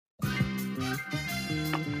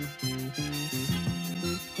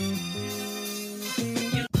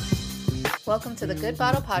Welcome to the Good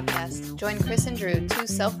Bottle Podcast. Join Chris and Drew, two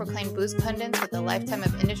self-proclaimed booze pundits with a lifetime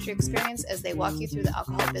of industry experience as they walk you through the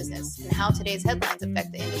alcohol business and how today's headlines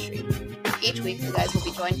affect the industry. Each week, the guys will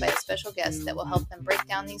be joined by a special guest that will help them break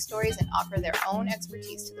down these stories and offer their own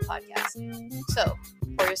expertise to the podcast. So,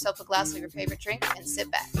 pour yourself a glass of your favorite drink and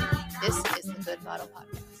sit back. This is the Good Bottle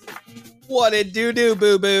Podcast. What it do,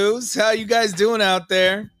 boo-boos? How you guys doing out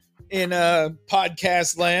there in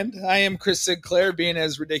podcast land? I am Chris Sinclair, being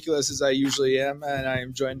as ridiculous as I usually am, and I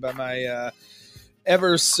am joined by my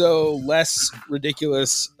ever so less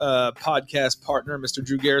ridiculous podcast partner, Mr.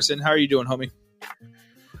 Drew Garrison. How are you doing, homie?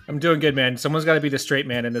 I'm doing good, man. Someone's got to be the straight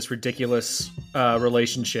man in this ridiculous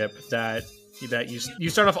relationship that you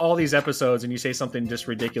start off all these episodes and you say something just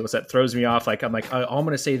ridiculous that throws me off. I'm like, oh, I'm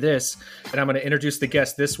going to say this, and I'm going to introduce the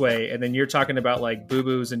guest this way, and then you're talking about like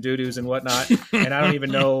boo-boos and doo-doos and whatnot, and I don't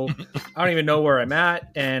even know where I'm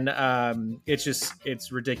at, and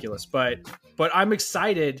it's ridiculous. But I'm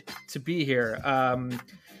excited to be here.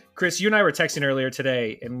 Chris, you and I were texting earlier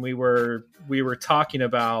today, and we were talking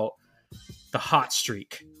about the hot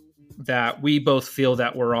streak that we both feel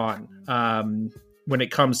that we're on. When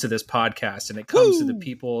it comes to this podcast and it comes to the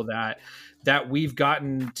people that we've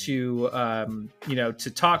gotten to,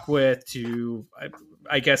 to talk with, to,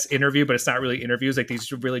 I guess, interview, but it's not really interviews. Like, these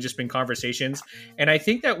have really just been conversations. And I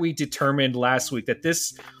think that we determined last week that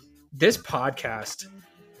this podcast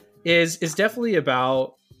is definitely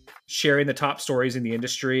about sharing the top stories in the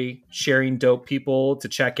industry, sharing dope people to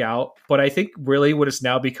check out. But I think really what it's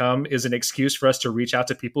now become is an excuse for us to reach out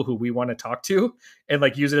to people who we want to talk to and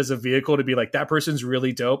like use it as a vehicle to be like, that person's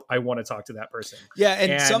really dope. I want to talk to that person. Yeah.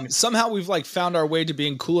 And somehow we've like found our way to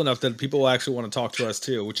being cool enough that people will actually want to talk to us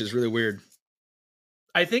too, which is really weird.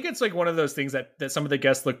 I think it's like one of those things that some of the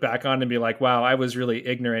guests look back on and be like, wow, I was really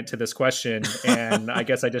ignorant to this question. And I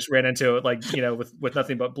guess I just ran into it like, with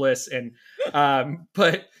nothing but bliss. And,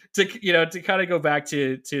 but to kind of go back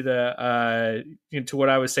to the, to what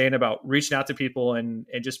I was saying about reaching out to people and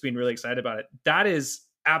just being really excited about it. That is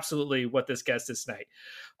absolutely what this guest is tonight.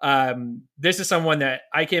 This is someone that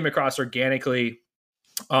I came across organically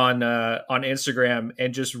on Instagram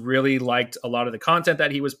and just really liked a lot of the content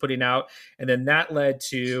that he was putting out. And then that led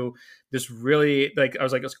to this really, like, I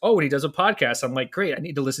was like, oh, and he does a podcast. I'm like, great, I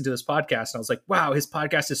need to listen to this podcast. And I was like, wow, his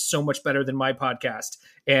podcast is so much better than my podcast.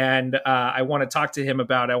 And I want to talk to him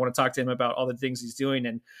about all the things he's doing.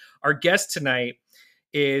 And our guest tonight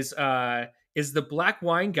is the Black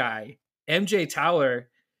Wine Guy, MJ Towler.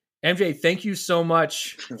 MJ, thank you so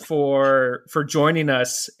much for joining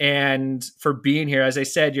us and for being here. As I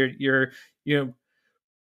said, you're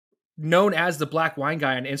known as the Black Wine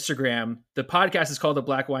Guy on Instagram. The podcast is called the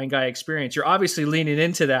Black Wine Guy Experience. You're obviously leaning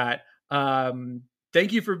into that.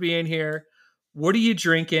 Thank you for being here. What are you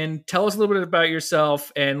drinking? Tell us a little bit about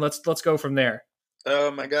yourself, and let's go from there.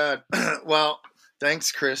 Oh my God. Well,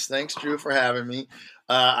 thanks, Chris. Thanks, Drew, for having me.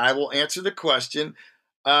 I will answer the question.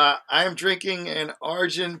 I am drinking an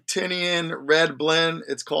Argentinian red blend.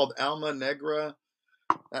 It's called Alma Negra.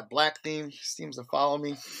 That black theme seems to follow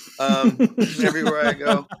me everywhere I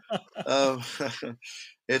go.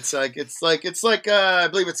 It's like I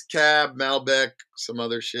believe it's Cab, Malbec, some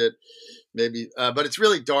other shit, maybe. But it's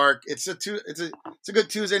really dark. It's a good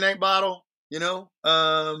Tuesday night bottle. Yeah.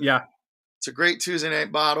 It's a great Tuesday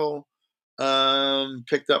night bottle.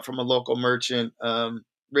 Picked up from a local merchant.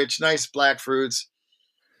 Rich, nice black fruits.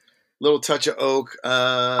 Little touch of oak.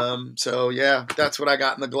 So yeah, that's what I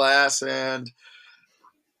got in the glass. And,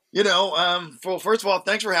 first of all,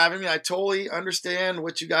 thanks for having me. I totally understand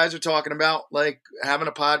what you guys are talking about. Like, having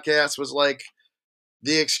a podcast was like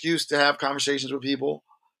the excuse to have conversations with people.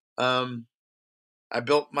 I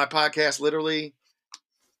built my podcast, literally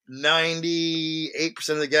 98%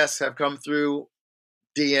 of the guests have come through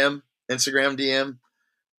Instagram DM.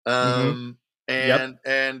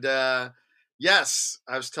 Yes,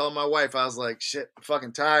 I was telling my wife, I was like, shit, I'm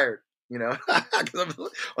fucking tired, because I'm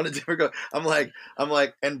on a different go. I'm like,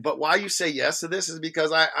 but why you say yes to this is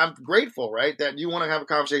because I'm grateful, right? That you want to have a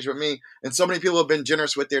conversation with me. And so many people have been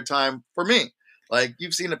generous with their time for me. Like,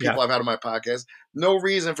 you've seen the people I've had on my podcast. No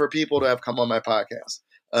reason for people to have come on my podcast.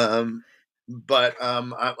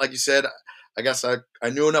 Like you said, I guess I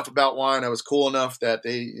knew enough about wine. I was cool enough that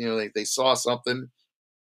they saw something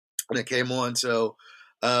and it came on. So,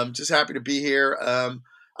 just happy to be here. I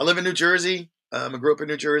live in New Jersey. I grew up in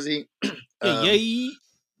New Jersey. Yay.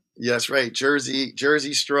 Yes, right. Jersey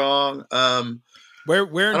strong.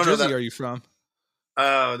 Where in Jersey are you from?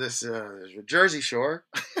 Oh, this Jersey Shore.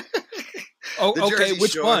 Oh, okay.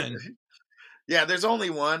 Which one? Yeah, there's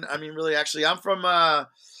only one. I mean, really, actually, I'm from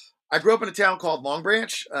I grew up in a town called Long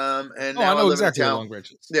Branch, and now I know live exactly in a where town. Long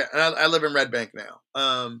Branch is. Yeah, and I live in Red Bank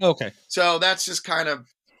now. Okay. So that's just kind of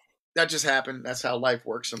that just happened. That's how life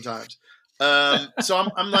works sometimes. So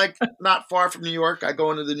I'm like not far from New York. I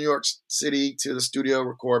go into the New York City to the studio,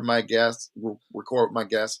 record with my guests, go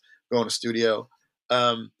in the studio.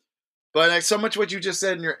 But so much what you just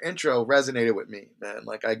said in your intro resonated with me, man.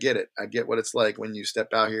 Like I get it. I get what it's like when you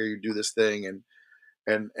step out here, you do this thing,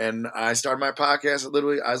 and I started my podcast.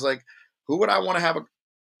 Literally, I was like, who would I want to have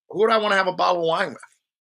a bottle of wine with?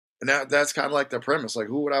 And that's kind of like the premise. Like,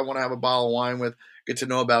 who would I want to have a bottle of wine with? Get to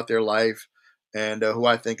know about their life, and who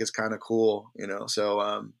I think is kind of cool,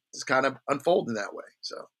 So it's kind of unfolding that way.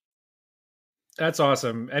 So that's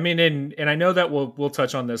awesome. I mean, and I know that we'll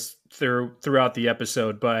touch on this throughout the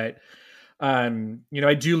episode, but I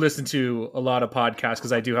do listen to a lot of podcasts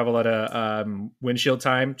because I do have a lot of windshield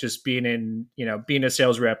time. Just being a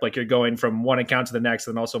sales rep, like you're going from one account to the next,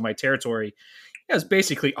 and also my territory. It's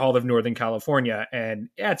basically all of Northern California, and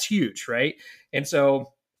it's huge, right? And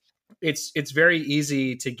so it's very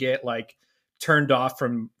easy to get like turned off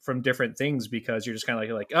from different things because you're just kind of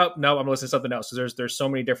like, oh no, I'm listening to something else. So there's so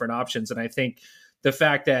many different options, and I think the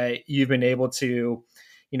fact that you've been able to,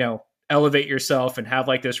 elevate yourself and have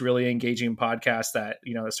like this really engaging podcast that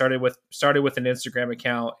started with an Instagram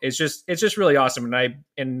account is just really awesome,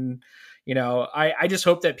 and I just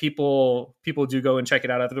hope that people do go and check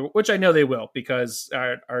it out, which I know they will, because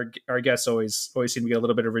our guests always seem to get a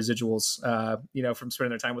little bit of residuals, from spending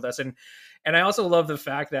their time with us. And I also love the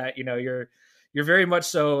fact that, you're very much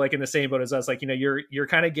so like in the same boat as us. Like, you're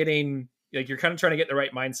kind of getting, like, you're kind of trying to get the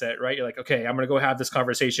right mindset, right? You're like, okay, I'm going to go have this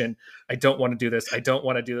conversation. I don't want to do this. I don't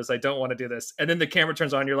want to do this. I don't want to do this. And then the camera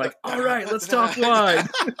turns on. You're like, all right, let's talk wine.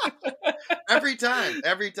 every time.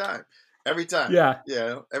 Yeah.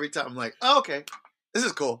 Yeah. Every time I'm like, oh, okay, this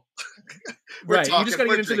is cool. Right. You just got to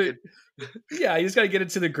get into you just got to get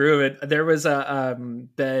into the groove. And there was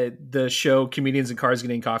the show Comedians in Cars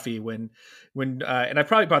Getting Coffee when and I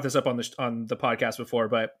probably brought this up on the podcast before,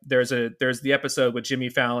 but there's the episode with Jimmy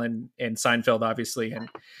Fallon and Seinfeld, obviously,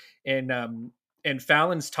 and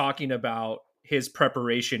Fallon's talking about his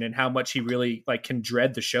preparation and how much he really like can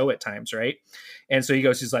dread the show at times, right? And so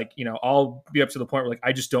he's like, I'll be up to the point where like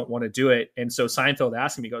I just don't want to do it. And so Seinfeld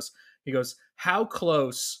asked him, he goes, how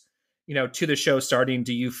close, to the show starting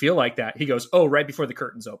do you feel like that? He goes, oh, right before the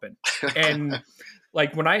curtains open. And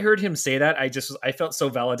like when I heard him say that, I felt so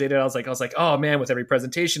validated. I was like, oh man, with every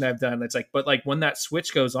presentation I've done, it's like, but like when that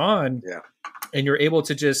switch goes on, yeah, and you're able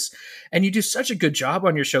to and you do such a good job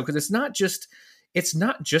on your show, because it's not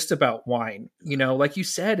just about wine, like you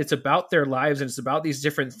said, it's about their lives, and it's about these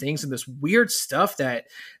different things and this weird stuff that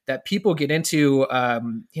people get into.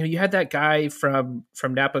 You had that guy from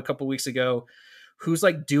Napa a couple weeks ago who's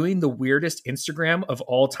like doing the weirdest Instagram of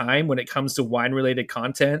all time when it comes to wine related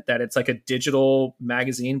content, that it's like a digital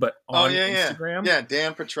magazine, but on Instagram. Yeah.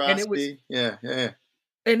 Dan Petrosky. Yeah.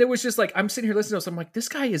 And it was just like, I'm sitting here listening to this. I'm like, this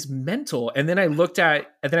guy is mental. And then I looked at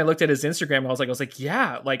his Instagram, and I was like,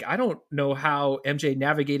 yeah, like, I don't know how MJ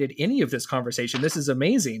navigated any of this conversation. This is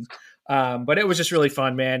amazing. But it was just really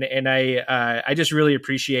fun, man. And I just really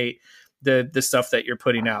appreciate the stuff that you're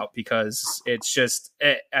putting out, because it's just,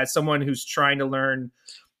 as someone who's trying to learn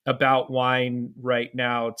about wine right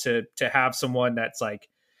now, to have someone that's like,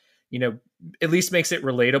 at least makes it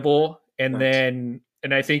relatable. And then,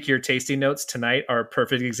 and I think your tasting notes tonight are a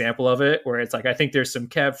perfect example of it, where it's like, I think there's some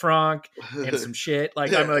Cab Franc and some shit.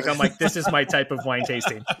 Like, I'm like, this is my type of wine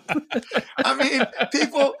tasting. I mean,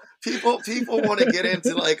 people want to get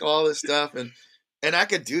into like all this stuff, and I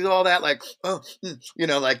could do all that, like, like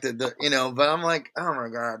but I'm like, oh my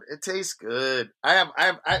God, it tastes good.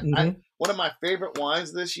 One of my favorite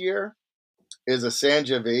wines this year is a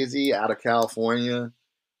Sangiovese out of California,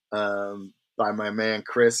 by my man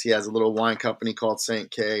Chris. He has a little wine company called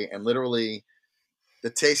St. K, and literally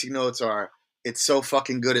the tasting notes are, it's so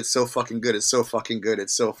fucking good, it's so fucking good, it's so fucking good,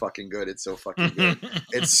 it's so fucking good, it's so fucking good,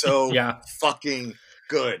 it's so fucking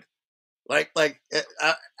good. Like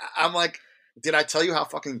I'm like, did I tell you how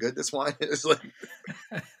fucking good this wine is? Like,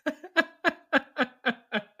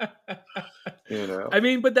 I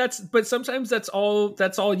mean, but sometimes that's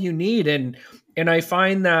all you need. And I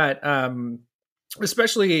find that,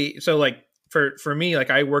 especially, so like for me, like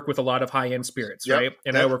I work with a lot of high end spirits, right?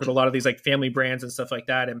 And I work with a lot of these like family brands and stuff like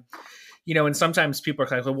that. And, and sometimes people are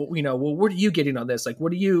like, well, what are you getting on this? Like,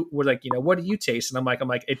 what do you taste? And I'm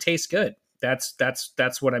like, it tastes good. That's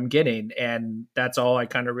what I'm getting. And that's all I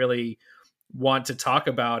kind of really want to talk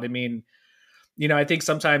about. I mean, I think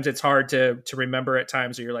sometimes it's hard to remember at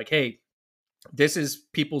times that you're like, hey, this is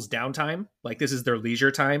people's downtime. Like this is their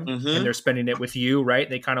leisure time and they're spending it with you. Right.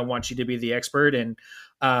 They kind of want you to be the expert. And,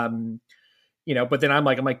 but then I'm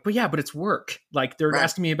like, but it's work. Like they're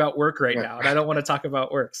asking me about work right now. And I don't want to talk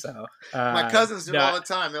about work. So my cousins do all the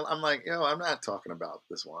time. I'm like, I'm not talking about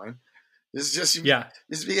this wine. It's just,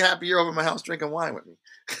 just be happy you're over at my house drinking wine with me.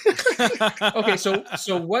 Okay. So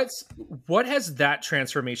what has that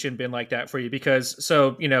transformation been like that for you? Because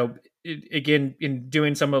again, in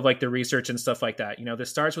doing some of like the research and stuff like that, this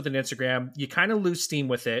starts with an Instagram, you kind of lose steam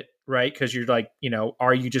with it, right? Because you're like,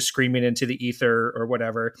 are you just screaming into the ether or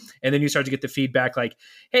whatever? And then you start to get the feedback like,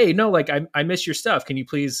 hey, no, like I miss your stuff. Can you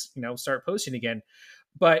please, start posting again?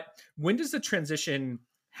 But when does the transition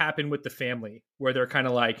happen with the family where they're kind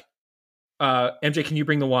of like, MJ, can you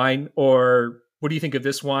bring the wine? Or what do you think of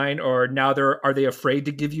this wine? Or now are they afraid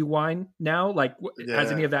to give you wine now? Like,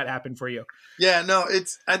 has any of that happened for you? Yeah, no,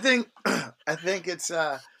 I think it's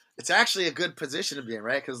actually a good position to be in,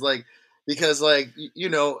 right? Because being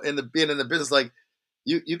in the business, like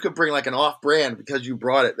you could bring like an off brand because you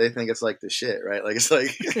brought it. They think it's like the shit, right? Like it's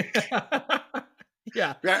like,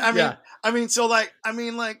 yeah. I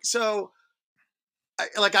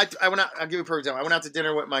went out. I'll give you a perfect example. I went out to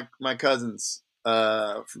dinner with my cousins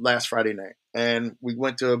last Friday night, and we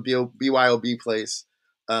went to a BYOB place,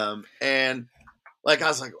 and like I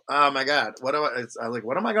was like, oh my god, what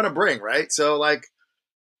am I gonna bring, right? So like,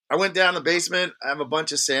 I went down the basement. I have a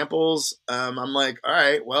bunch of samples. I'm like, all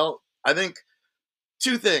right, well, I think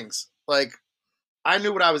two things. Like, I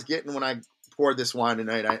knew what I was getting when I poured this wine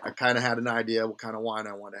tonight. I kind of had an idea what kind of wine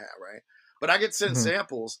I want to have, right? But I get sent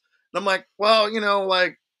samples. And I'm like, well,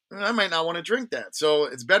 I might not want to drink that. So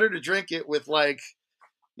it's better to drink it with 5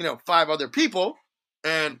 other people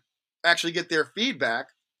and actually get their feedback.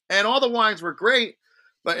 And all the wines were great,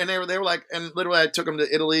 and they were like, and literally I took them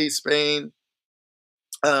to Italy, Spain.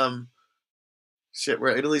 We're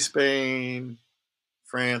Italy, Spain,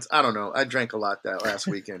 France. I don't know. I drank a lot that last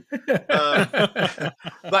weekend.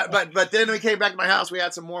 But then we came back to my house. We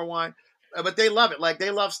had some more wine. But they love it. Like they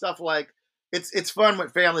love stuff like. It's fun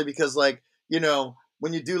with family because when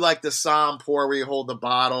you do like the Somm pour where you hold the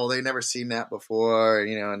bottle, they never seen that before,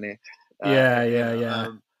 and they,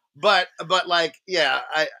 but like,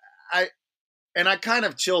 I kind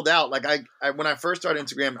of chilled out. Like I when I first started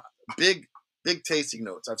Instagram, big tasting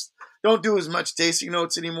notes. I don't do as much tasting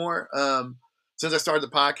notes anymore since I started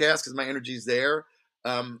the podcast because my energy's there.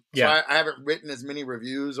 So I haven't written as many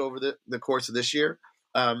reviews over the course of this year.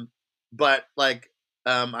 But like,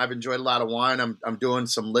 I've enjoyed a lot of wine. I'm doing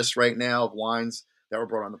some lists right now of wines that were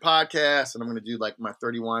brought on the podcast, and I'm going to do like my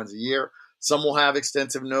 30 wines a year. Some will have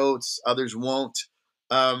extensive notes, others won't.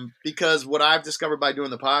 Because what I've discovered by doing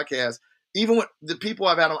the podcast, even with the people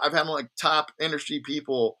I've had like top industry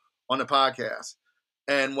people on the podcast,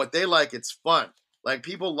 and what they like, it's fun. Like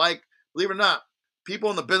people like, believe it or not, people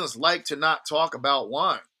in the business like to not talk about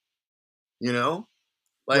wine.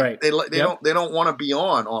 Like they don't want to be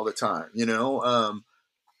on all the time. They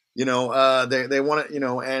want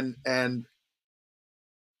to, and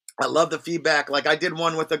I love the feedback. Like I did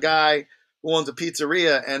one with a guy who owns a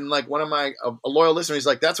pizzeria, and like one of a loyal listener, he's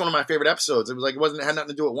like, that's one of my favorite episodes. It was like, it had nothing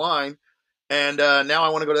to do with wine. And now I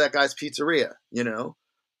want to go to that guy's pizzeria,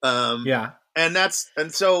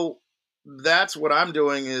 And so that's what I'm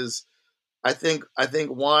doing is I think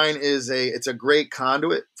wine it's a great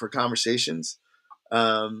conduit for conversations.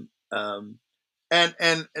 And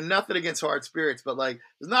nothing against hard spirits, but like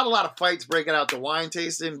there's not a lot of fights breaking out the wine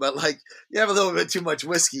tasting, but like you have a little bit too much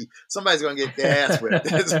whiskey, somebody's gonna get their ass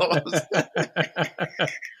whipped.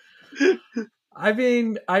 I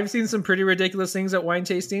mean, I've seen some pretty ridiculous things at wine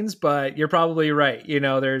tastings, but you're probably right.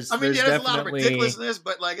 There's definitely a lot of ridiculousness,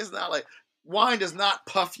 but like it's not like wine does not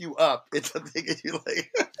puff you up. It's a thing you like.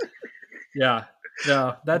 Yeah.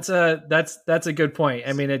 No, that's a good point.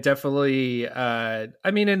 I mean, it definitely, and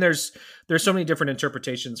there's so many different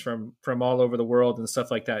interpretations from all over the world and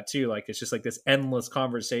stuff like that too. Like, it's just like this endless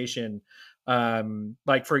conversation.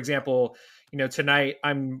 Like for example, tonight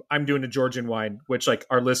I'm doing a Georgian wine, which like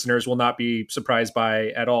our listeners will not be surprised by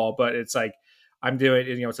at all, but it's like, I'm doing,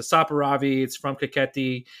 it's a Saperavi, it's from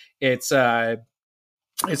Kakheti.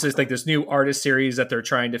 It's just like this new artist series that they're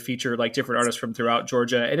trying to feature like different artists from throughout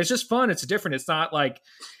Georgia. And it's just fun. It's different. It's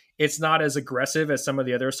not as aggressive as some of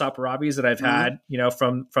the other Saperavis that I've had,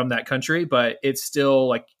 from that country, but it's still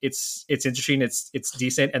like, it's interesting. It's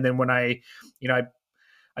decent. And then when I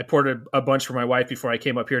poured a bunch for my wife before I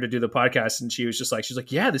came up here to do the podcast, and she's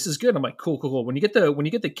like, yeah, this is good. I'm like, cool. When you get the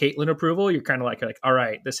Caitlin approval, you're kind of like, all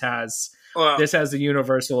right, this has the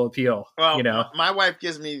universal appeal. Well, my wife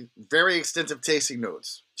gives me very extensive tasting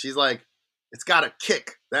notes. She's like, It's got a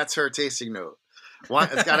kick. That's her tasting note. Why?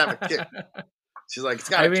 It's got to have a kick. She's like, it's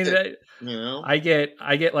got a kick.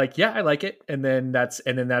 I get like, yeah, I like it, and then that's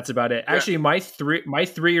about it. Yeah. Actually, my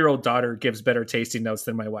 3-year-old daughter gives better tasting notes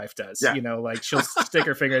than my wife does. Yeah. Like she'll stick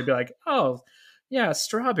her finger and be like, oh, yeah,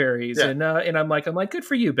 strawberries, and I'm like, good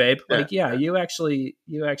for you, babe. Like, you actually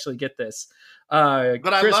get this. But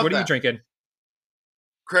Chris, what are you drinking?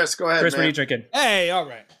 Chris, go ahead. Chris, man. what are you drinking? Hey, all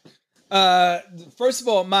right. First of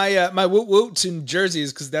all, my woot woot's in Jersey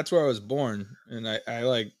is because that's where I was born, and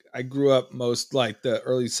I grew up most like the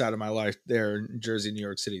early side of my life there in Jersey, New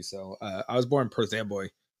York City. So I was born in Perth Amboy.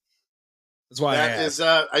 That's why that is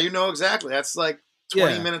exactly. That's like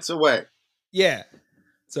 20 minutes away. Yeah.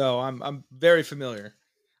 So I'm very familiar.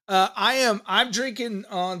 I'm drinking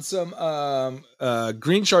on some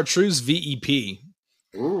green chartreuse VEP.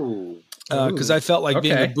 Ooh. Because I felt like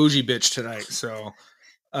being a bougie bitch tonight. So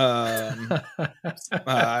I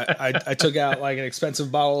took out like an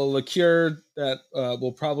expensive bottle of liqueur that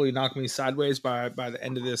will probably knock me sideways by the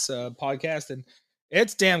end of this podcast, and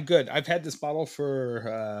it's damn good. I've had this bottle for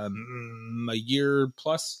a year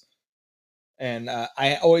plus, and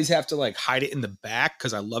I always have to like hide it in the back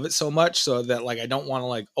because I love it so much, so that like I don't want to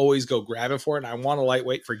like always go grab it for it, and I want to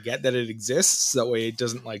lightweight forget that it exists, so that way it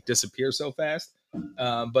doesn't like disappear so fast.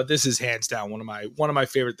 But this is hands down one of my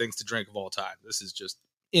favorite things to drink of all time. This is just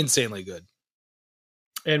insanely good.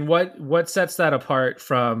 And what sets that apart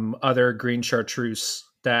from other green chartreuse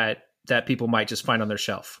that people might just find on their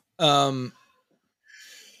shelf?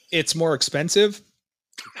 It's more expensive.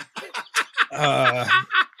 I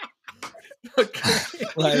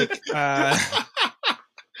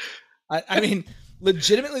mean,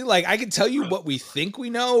 legitimately, like I can tell you what we think we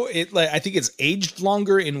know. I think it's aged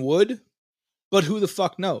longer in wood. But who the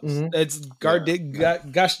fuck knows? Mm-hmm. It's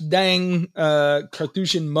gosh dang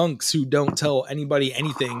Carthusian monks who don't tell anybody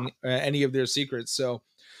anything, any of their secrets. So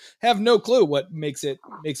have no clue what makes it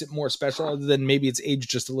more special, other than maybe it's aged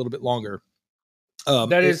just a little bit longer.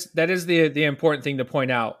 That is the important thing to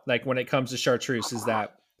point out. Like when it comes to chartreuse, is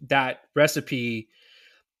that recipe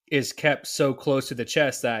is kept so close to the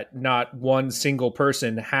chest that not one single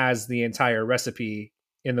person has the entire recipe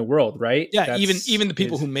in the world, right? Yeah, even the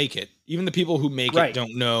people who make it, it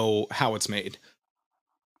don't know how it's made.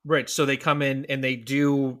 Right. So they come in and they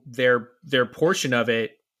do their portion of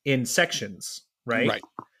it in sections, right?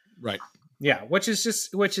 Right. Yeah, which is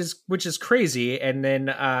crazy. And then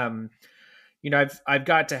I've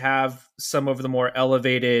got to have some of the more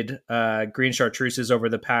elevated green chartreuses over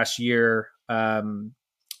the past year. The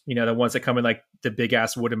ones that come in like the big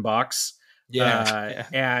ass wooden box. Yeah.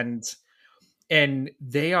 And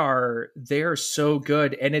they are so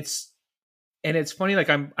good, and it's funny. Like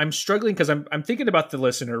I'm struggling because I'm thinking about the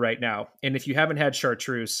listener right now, and if you haven't had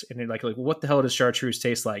chartreuse and you're like what the hell does chartreuse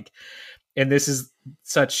taste like? And this is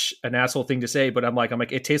such an asshole thing to say, but I'm like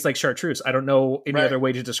it tastes like chartreuse. I don't know any other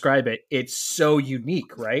way to describe it. It's so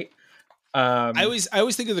unique, right? I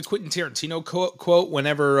always think of the Quentin Tarantino quote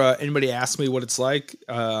whenever anybody asks me what it's like.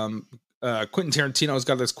 Quentin Tarantino's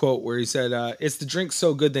got this quote where he said, "It's the drink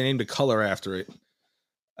so good they named a color after it."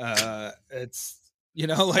 It's it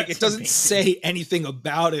doesn't amazing. Say anything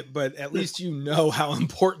about it, but at least how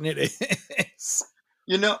important it is.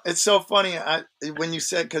 It's so funny. When you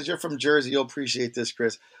said, because you're from Jersey, you'll appreciate this,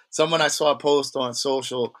 Chris. Someone I saw a post on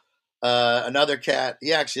social, another cat.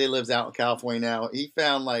 He actually lives out in California now. He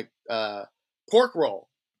found like pork roll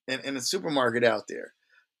in a supermarket out there.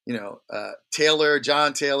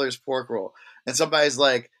 John Taylor's pork roll. And somebody's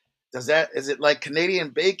like, is it like Canadian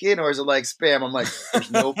bacon or is it like Spam? I'm like,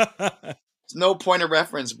 there's no point of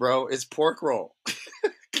reference, bro. It's pork roll.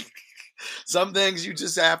 Some things you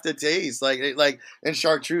just have to taste. And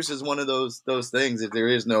chartreuse is one of those things that there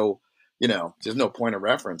is no, there's no point of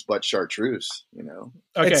reference but chartreuse,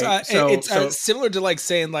 Okay. It's similar to like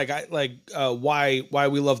saying why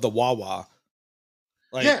we love the Wawa.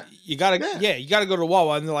 You gotta go to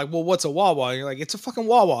Wawa, and they're like, well, what's a Wawa? And you're like, it's a fucking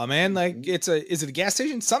Wawa, man. Like, is it a gas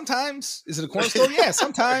station? Sometimes. Is it a corner store? Yeah,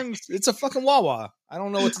 sometimes. It's a fucking Wawa. I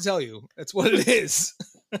don't know what to tell you. That's what it is.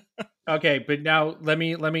 Okay, but now let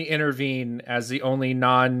me intervene as the only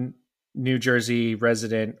non-New Jersey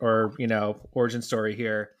resident or origin story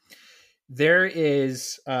here. There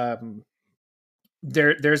is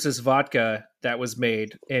there's this vodka that was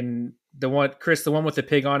made, and the one with the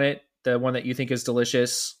pig on it. The one that you think is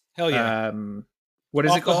delicious. Hell yeah. What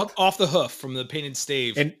is it called? Off the Hoof from the Painted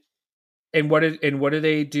Stave. And what do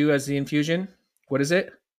they do as the infusion? What is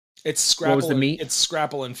it? It's scrapple. What was the meat? It's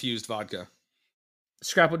scrapple infused vodka.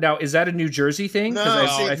 Scrapple. Now, is that a New Jersey thing? No,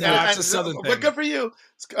 it's a Southern thing. But good for you.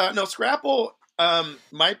 No, scrapple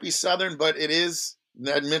might be Southern, but it is.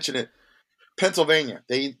 I'd mention it. Pennsylvania.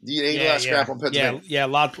 They eat a lot of scrapple in Pennsylvania. Yeah,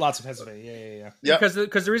 lots of Pennsylvania. Yeah. Yep.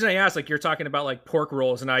 Because the reason I asked, like, you're talking about like pork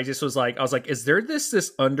rolls, and I was like, is there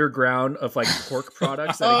this underground of like pork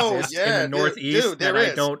products that exist in the Northeast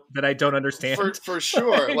that I don't understand? For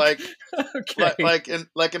sure. Like, okay.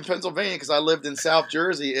 like in Pennsylvania, because I lived in South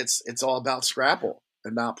Jersey, it's all about scrapple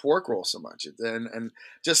and not pork roll so much. And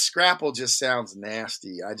just scrapple just sounds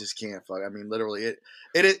nasty. I just can't fuck. I mean, literally,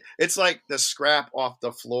 it's like the scrap off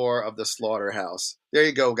the floor of the slaughterhouse. There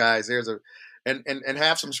you go, guys. There's and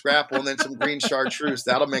have some scrapple and then some green chartreuse.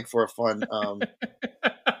 That'll make for a fun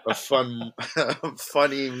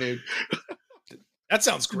evening. That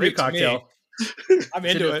sounds great. Cocktail. I'm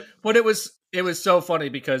into it. But it was so funny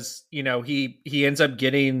because, you know, he ends up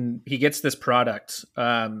he gets this product,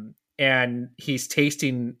 and he's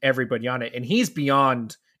tasting everybody on it, and he's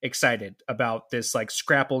beyond excited about this like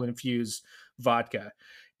scrapple infused vodka.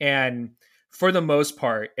 And for the most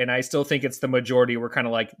part, and I still think it's the majority, we're kind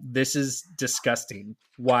of like, this is disgusting.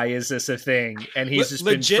 Why is this a thing? And he's just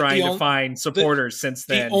been trying to find supporters since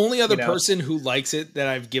then. The only other person who likes it that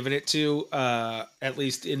I've given it to, at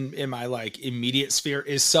least in my like immediate sphere,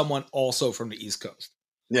 is someone also from the East Coast.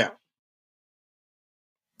 Yeah.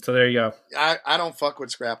 So there you go. I don't fuck with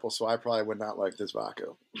scrapple, so I probably would not like this vodka.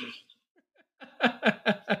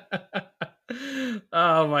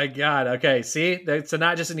 Oh my god! Okay, see, it's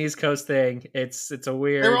not just an East Coast thing. It's a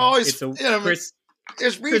weird. They're always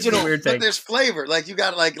there's regional weird thing, but there's flavor. Like you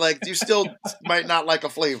got like you still might not like a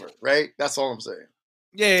flavor, right? That's all I'm saying.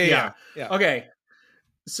 Yeah. Okay,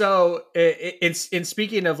 so in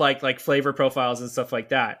speaking of like flavor profiles and stuff like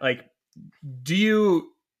that, like, do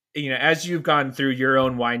you know, as you've gone through your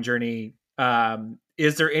own wine journey,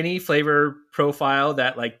 is there any flavor profile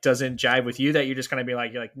that like doesn't jive with you that you're just gonna be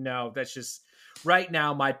like, you're like, no, that's just right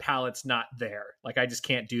now my palate's not there. Like I just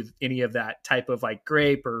can't do any of that type of like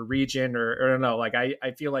grape or region or I don't know. Like I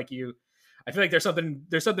feel like there's something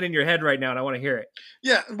in your head right now and I want to hear it.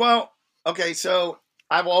 Yeah. Well, okay. So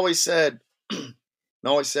I've always said, I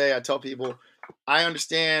tell people, I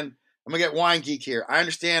understand, I'm gonna get wine geek here. I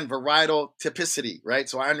understand varietal typicity, right?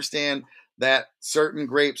 So I understand that certain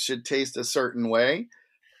grapes should taste a certain way,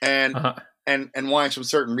 and wines from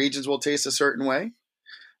certain regions will taste a certain way.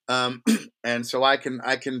 And so I can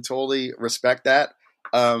totally respect that.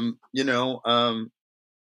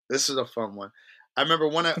 This is a fun one. I remember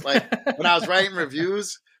when I was writing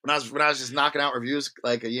reviews, when I was just knocking out reviews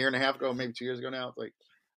like a year and a half ago, maybe 2 years ago now. Like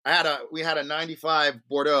we had a 95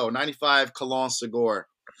 Bordeaux, 95 Cologne Segor.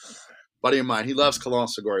 Buddy of mine, he loves Cologne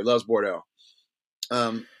Segor. He loves Bordeaux.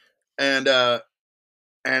 And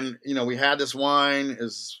you know, we had this wine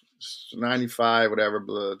is 95, whatever,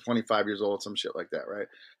 25 years old, some shit like that, right?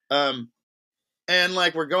 And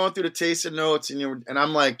like we're going through the tasting notes, and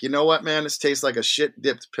I'm like, you know what, man, this tastes like a shit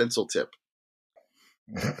dipped pencil tip.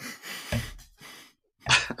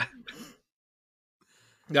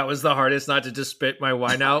 That was the hardest not to just spit my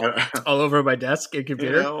wine out all over my desk and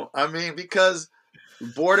computer. You know, I mean, because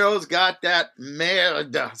Bordeaux's got that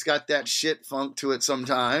it's got that shit funk to it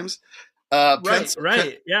sometimes.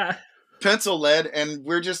 Right. Yeah. Pencil lead, and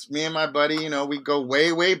we're just me and my buddy. You know, we go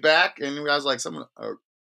way back, and I was like, someone,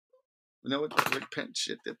 you know, what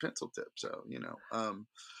shit the pencil tip. So you know,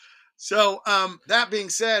 that being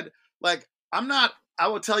said, like I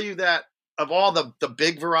will tell you that of all the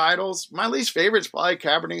big varietals, my least favorite is probably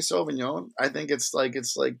Cabernet Sauvignon. I think it's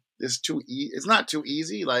not too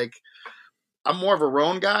easy. Like I'm more of a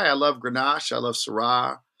Rhone guy. I love Grenache. I love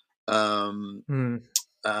Syrah.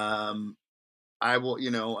 I will, you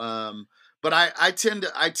know, but I tend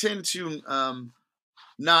to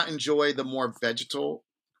not enjoy the more vegetal,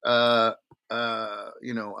 and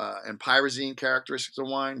pyrazine characteristics of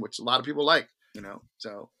wine, which a lot of people like, you know.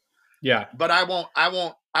 So yeah, but I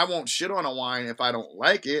won't shit on a wine if I don't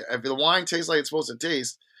like it. If the wine tastes like it's supposed to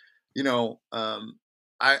taste, you know,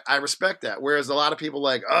 I respect that. Whereas a lot of people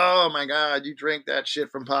like, oh my God, you drink that shit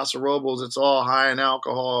from Paso Robles, it's all high in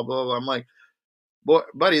alcohol, blah, blah. I'm like, boy,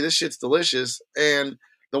 buddy, this shit's delicious. And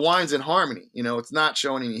the wine's in harmony, you know, it's not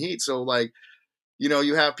showing any heat. So like, you know,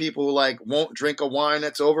 you have people who like won't drink a wine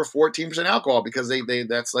that's over 14% alcohol because they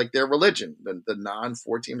that's like their religion, the non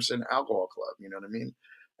 14% alcohol club, you know what I mean?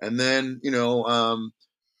 And then,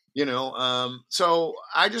 so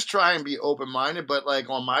I just try and be open-minded, but like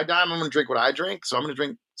on my dime, I'm going to drink what I drink. So I'm going to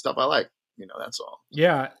drink stuff I like, you know, that's all.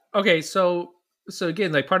 Yeah. Okay. So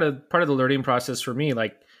again, like part of the learning process for me,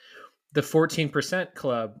 like the 14%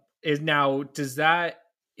 club is now, is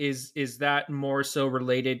that more so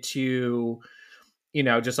related to, you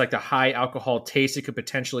know, just like the high alcohol taste it could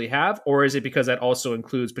potentially have, or is it because that also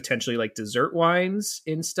includes potentially like dessert wines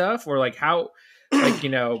and stuff, or like how Like,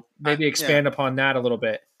 maybe expand upon that a little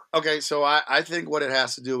bit. Okay, so I think what it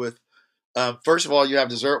has to do with, first of all, you have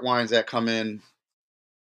dessert wines that come in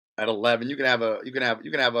at 11. You can have a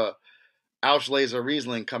Auslese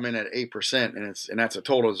Riesling come in at 8%, and that's a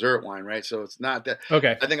total dessert wine, right? So it's not that.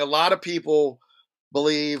 Okay. I think a lot of people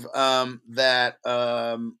believe that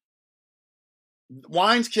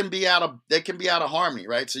wines can be out of harmony,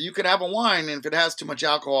 right? So you could have a wine, and if it has too much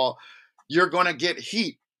alcohol, you're going to get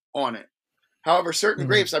heat on it. However, certain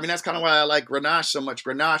grapes, I mean, that's kind of why I like Grenache so much.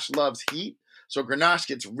 Grenache loves heat, so Grenache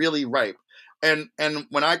gets really ripe. And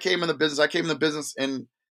when I came in the business in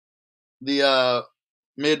the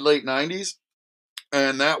mid-late 90s,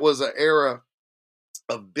 and that was an era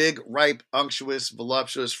of big, ripe, unctuous,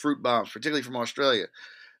 voluptuous fruit bombs, particularly from Australia.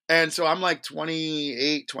 And so I'm like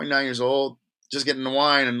 28, 29 years old, just getting the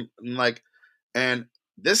wine, and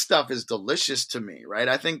this stuff is delicious to me, right?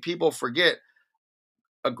 I think people forget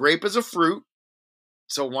a grape is a fruit.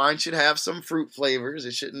 So wine should have some fruit flavors. I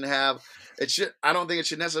don't think it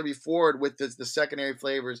should necessarily be forward with the secondary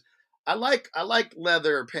flavors. I like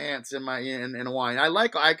leather pants in a wine. I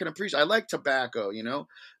like tobacco,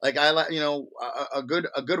 like I like, a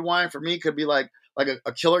good wine for me could be like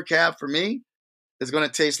a killer cab for me is going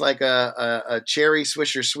to taste like a cherry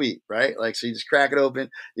Swisher Sweet, right? Like, so you just crack it open,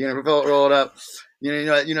 you're going to roll it up,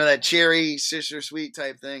 that cherry Swisher Sweet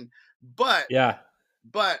type thing. But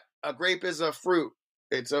a grape is a fruit.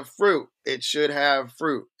 It's a fruit. It should have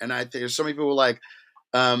fruit. And I think there's so many people like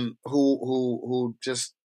who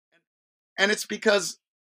just, and it's because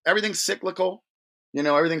everything's cyclical.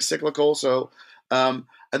 Everything's cyclical. So I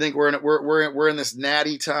think we're in this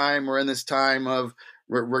natty time. We're in this time of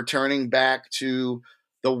returning back to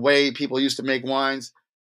the way people used to make wines.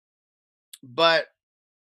 But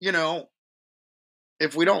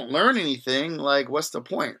if we don't learn anything, like, what's the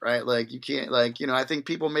point, right? Like, you can't, I think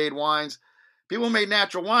people made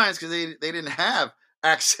natural wines because they didn't have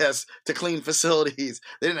access to clean facilities.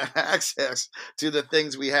 They didn't have access to the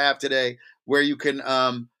things we have today where you can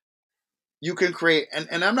create,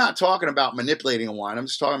 and I'm not talking about manipulating a wine. I'm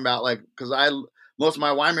just talking about, like, because most of my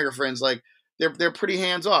winemaker friends, like, they're pretty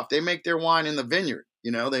hands off. They make their wine in the vineyard,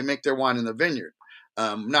 they make their wine in the vineyard.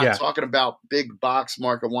 Not talking about big box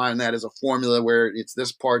market wine that is a formula where it's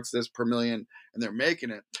this parts, this per million, and they're making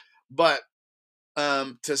it. But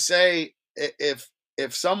to say if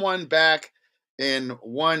someone back in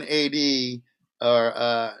 1 AD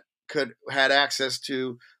had access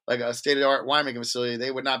to like a state of the art winemaking facility, they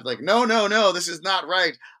would not be like, no, this is not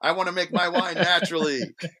right. I want to make my wine naturally.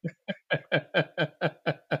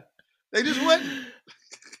 They just wouldn't.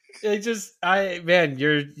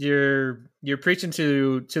 You're preaching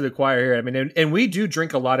to the choir here. I mean, and we do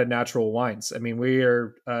drink a lot of natural wines. I mean, we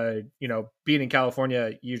are, being in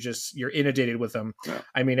California, you're inundated with them. Yeah.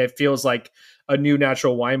 I mean, it feels like a new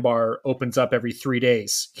natural wine bar opens up every 3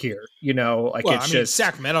 days here.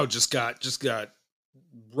 Sacramento just got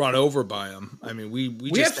run over by them. I mean, we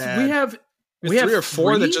have 3 or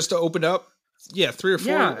 4 that just opened up. Yeah, 3 or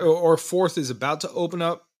 4, yeah. Or fourth is about to open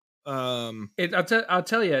up. I'll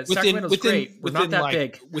tell you, Sacramento's great. We're not that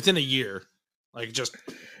big. Within a year,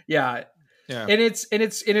 yeah. And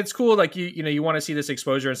it's cool. Like you want to see this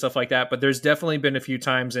exposure and stuff like that. But there's definitely been a few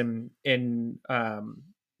times in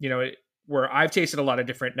where I've tasted a lot of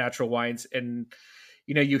different natural wines, and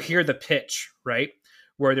you hear the pitch, right,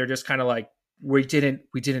 where they're just kind of like, we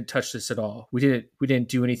didn't touch this at all. We didn't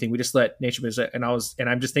do anything. We just let nature do it. And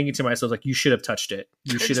I'm just thinking to myself, like, you should have touched it.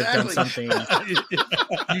 You should have done something.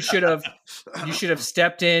 You should have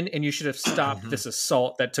stepped in, and you should have stopped this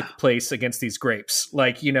assault that took place against these grapes.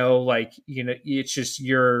 It's just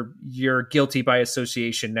you're guilty by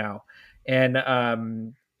association now. And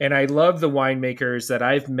I love the winemakers that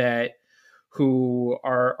I've met who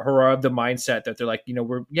are of the mindset that they're like,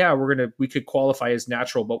 we could qualify as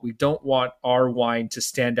natural, but we don't want our wine to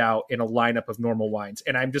stand out in a lineup of normal wines.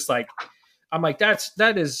 And I'm like, that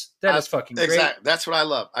is fucking great. Exactly. That's what I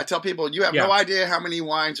love. I tell people, you have no idea how many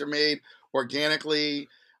wines are made organically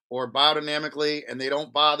or biodynamically, and they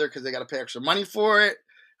don't bother because they got to pay extra money for it.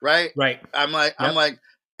 Right. Right. I'm like,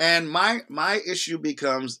 and my issue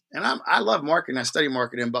becomes, and I love marketing. I study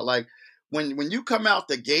marketing, but like when you come out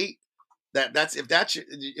the gate,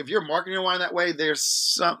 if you're marketing your wine that way, there's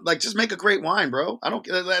some, like, just make a great wine, bro. I don't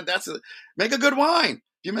make a good wine.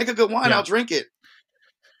 If you make a good wine, I'll drink it.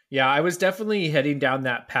 Yeah, I was definitely heading down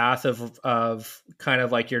that path of kind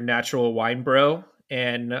of like your natural wine bro,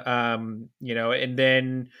 and and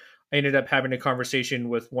then I ended up having a conversation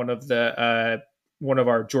with one of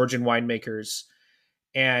our Georgian winemakers,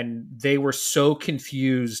 and they were so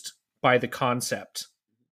confused by the concept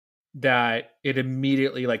that it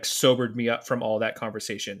immediately like sobered me up from all that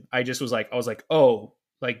conversation. I was like, oh,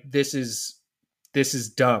 like this is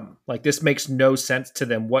dumb. Like this makes no sense to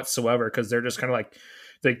them whatsoever. Cause they're just kind of like,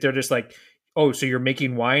 they're just like, oh, so you're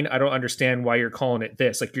making wine? I don't understand why you're calling it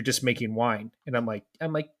this. Like you're just making wine. And I'm like,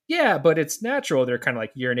 yeah, but it's natural. They're kind of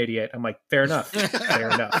like, you're an idiot. I'm like, fair enough. Fair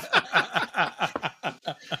enough.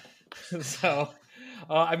 So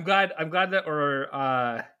I'm glad that we're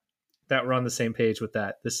on the same page with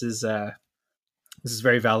that. This is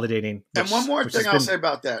very validating. And one more thing I'll say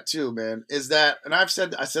about that too, man, is that, and I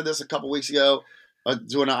said this a couple weeks ago,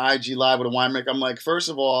 doing an IG live with a winemaker. I'm like, first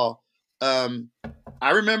of all, I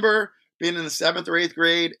remember being in the 7th or 8th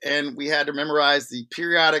grade, and we had to memorize the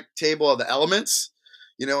periodic table of the elements,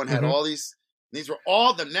 and had all these were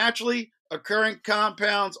all the naturally occurring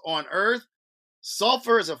compounds on Earth.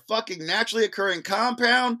 Sulfur is a fucking naturally occurring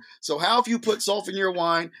compound. So how, if you put sulfur in your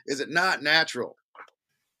wine, is it not natural?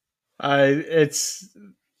 It's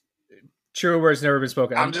true words never been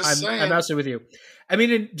spoken. I'm saying. I'm absolutely with you. I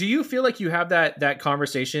mean, do you feel like you have that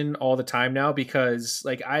conversation all the time now? Because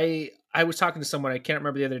like I was talking to someone, I can't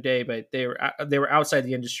remember the other day, but they were outside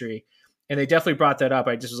the industry, and they definitely brought that up.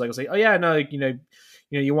 I was like, oh yeah, no,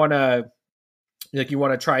 you want to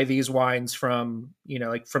try these wines from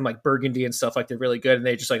like Burgundy and stuff, like they're really good, and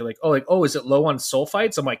they just like oh, is it low on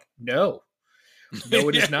sulfites? I'm like, no,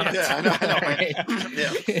 it is not. Yeah, I know.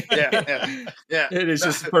 Yeah. It is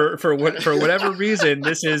just for whatever reason,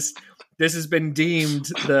 this has been deemed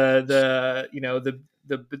the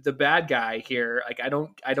bad guy here. Like I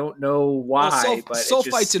don't know why, but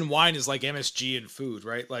sulfites in wine is like MSG in food,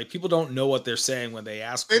 right? Like people don't know what they're saying when they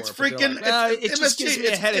ask for it's it. Freaking it just gives me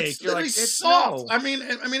a headache. You're like, it's salt. No. I mean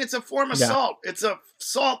it's a form of salt. It's a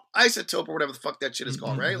salt isotope or whatever the fuck that shit is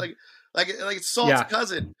called, right? Like it's salt's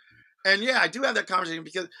cousin. And yeah, I do have that conversation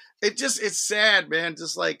because it's sad, man.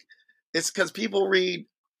 Just like it's because people read,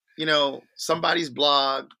 somebody's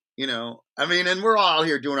blog, I mean, and we're all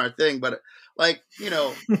here doing our thing, but like,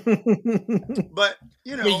 but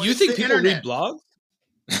Wait, you think people read blogs?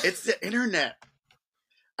 It's the internet.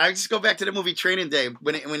 I just go back to the movie Training Day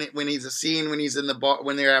when he's a scene when he's in the bar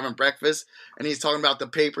when they're having breakfast and he's talking about the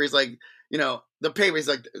paper. He's like, the paper. He's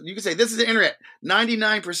like, you can say this is the internet.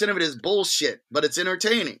 99% of it is bullshit, but it's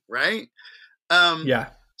entertaining, right? Yeah.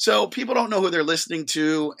 So people don't know who they're listening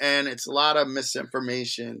to, and it's a lot of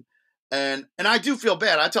misinformation. And I do feel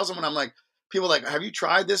bad. I tell someone, I'm like, people are like, have you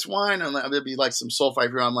tried this wine? And there'll be like some sulfite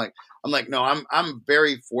here. I'm like, no, I'm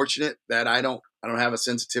very fortunate that I don't have a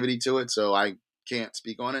sensitivity to it, so I can't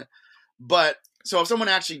speak on it. But so if someone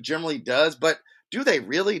actually generally does, but do they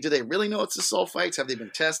really know it's the sulfites? Have they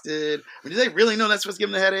been tested? I mean, do they really know that's what's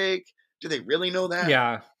giving the headache? Do they really know that?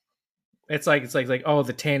 Yeah. It's like, oh,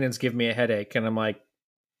 the tannins give me a headache. And I'm like,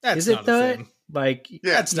 that's is it that? Like,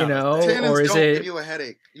 that's not tannins or is don't it give you a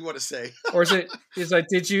headache? You want to say, or is it's like,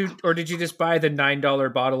 did you just buy the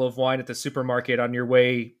 $9 bottle of wine at the supermarket on your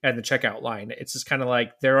way at the checkout line? It's just kind of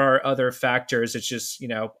like, there are other factors. It's just,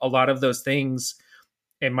 a lot of those things,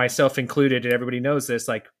 and myself included, and everybody knows this,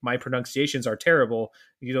 like my pronunciations are terrible.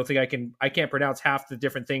 You don't think I can't pronounce half the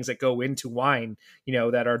different things that go into wine,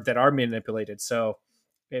 that are manipulated. So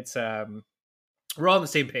it's, we're all on the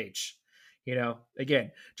same page.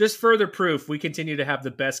 Again, just further proof we continue to have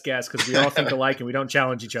the best guests because we all think alike and we don't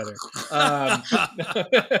challenge each other.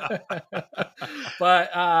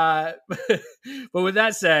 But with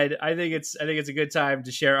that said, I think it's a good time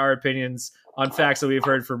to share our opinions on facts that we've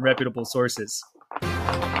heard from reputable sources.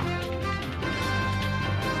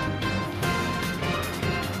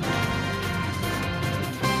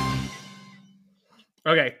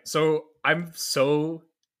 Okay, so I'm so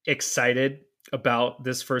excited about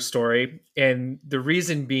this first story, and the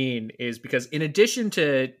reason being is because in addition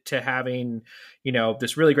to having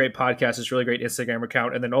this really great podcast, this really great Instagram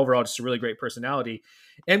account, and then overall just a really great personality,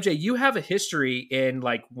 MJ, you have a history in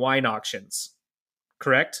like wine auctions,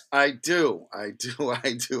 correct? I do.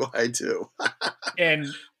 And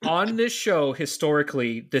on this show,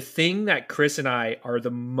 historically, the thing that Chris and I are the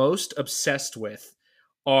most obsessed with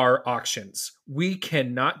are auctions. We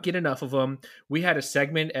cannot get enough of them. We had a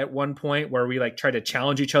segment at one point where we like tried to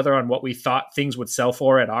challenge each other on what we thought things would sell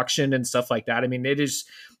for at auction and stuff like that. I mean, it is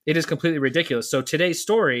completely ridiculous. So today's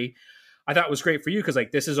story I thought was great for you because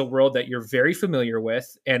like this is a world that you're very familiar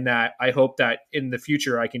with, and that I hope that in the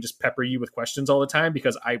future I can just pepper you with questions all the time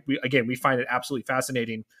because we find it absolutely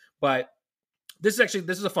fascinating. But this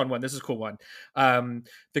is a fun one. This is a cool one.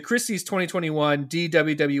 The Christie's 2021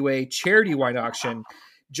 DWWA charity wine auction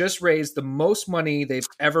just raised the most money they've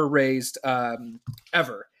ever raised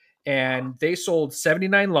ever. And they sold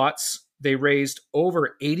 79 lots They raised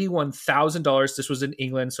over $81,000. This was in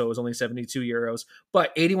England, so it was only 72 euros,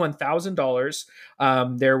 but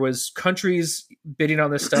 $81,000. There was countries bidding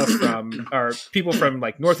on this stuff from, or people from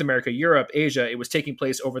like North America, Europe, Asia. It was taking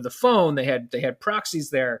place over the phone. They had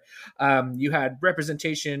proxies there. You had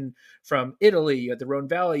representation from Italy. You had the Rhone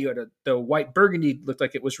Valley. You had the white Burgundy. Looked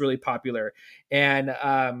like it was really popular. And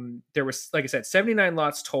there was, like I said, 79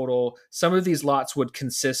 lots total. Some of these lots would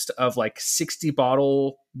consist of like 60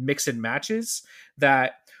 bottle mix and matches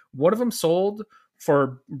that one of them sold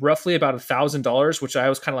for roughly about $1,000, which I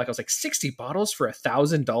was like 60 bottles for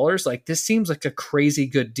 $1,000. Like, this seems like a crazy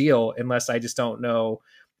good deal, unless I just don't know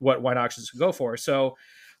what wine auctions can go for. So,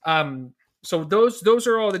 so those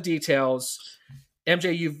are all the details.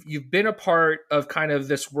 MJ, you've been a part of kind of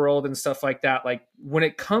this world and stuff like that. Like, when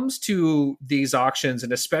it comes to these auctions,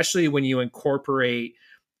 and especially when you incorporate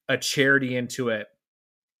a charity into it,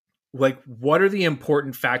 like, what are the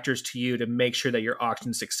important factors to you to make sure that your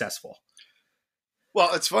auction's successful?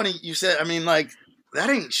 Well, it's funny you said, I mean, like, that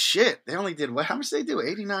ain't shit. They only did what? How much did they do?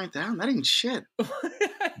 89,000. That ain't shit.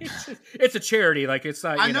 It's a charity. Like, it's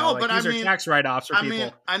not. I know, like, but these are tax write-offs for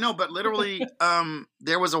people. I know, but literally,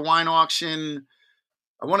 there was a wine auction.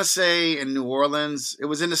 I want to say in New Orleans. It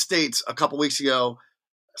was in the States a couple weeks ago.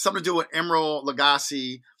 Something to do with Emerald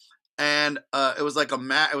Lagasse, and it was like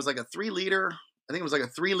it was like a 3-liter. I think it was like a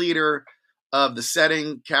 3-liter of the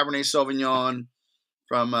setting Cabernet Sauvignon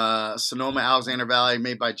from Sonoma, Alexander Valley,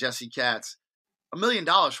 made by Jesse Katz. $1 million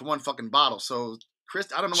for one fucking bottle. So, Chris,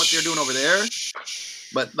 I don't know what they're doing over there,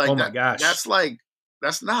 but like, oh my gosh, that's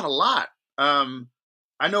not a lot.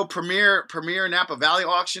 I know Premier Napa Valley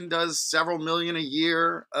Auction does several million a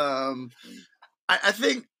year. I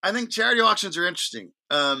think charity auctions are interesting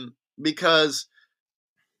because,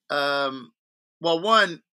 well,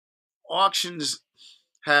 one, auctions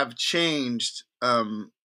have changed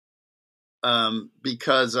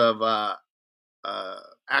because of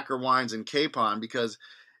Acker Wines and Capon, because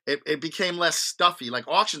it became less stuffy. Like,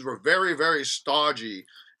 auctions were very, very stodgy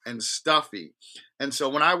and stuffy. And so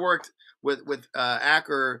when I worked with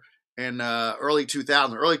Acker in early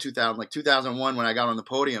 2000, like 2001, when I got on the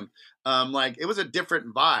podium, like, it was a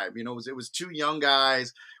different vibe. You know, it was two young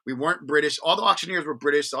guys. We weren't British. All the auctioneers were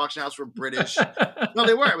British. The auction house were British. No,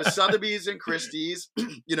 they were. It was Sotheby's and Christie's,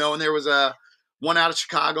 you know, and there was one out of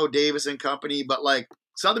Chicago, Davis and Company. But like,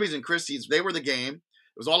 Sotheby's and Christie's, they were the game.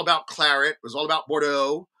 It was all about Claret. It was all about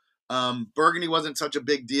Bordeaux. Burgundy wasn't such a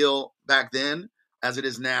big deal back then as it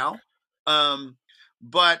is now.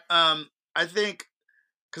 But I think,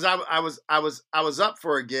 because I was up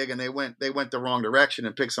for a gig and they went the wrong direction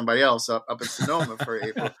and picked somebody else up in Sonoma for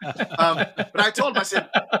April. But I told him, I said,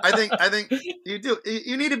 I think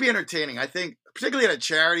you need to be entertaining. I think, particularly at a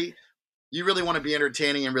charity, you really want to be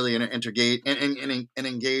entertaining and really and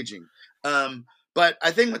engaging. But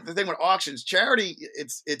I think the thing with auctions, charity,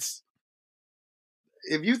 it's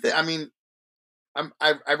if you think, I mean,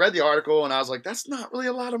 I read the article and I was like, that's not really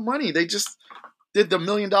a lot of money. They just did the $1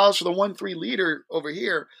 million for the 1.3-liter over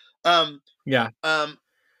here.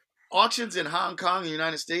 Auctions in Hong Kong and the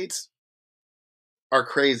United States are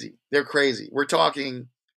crazy. They're crazy. We're talking,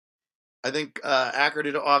 I think Acker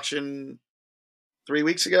did an auction 3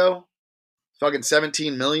 weeks ago. Fucking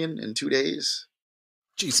 17 million in 2 days.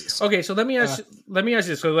 Jesus. Okay, so let me ask you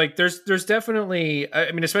this. So, like, there's definitely,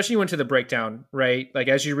 I mean, especially you went to the breakdown, right? Like,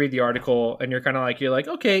 as you read the article and you're like,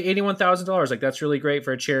 okay, $81,000, like, that's really great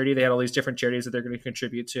for a charity. They had all these different charities that they're going to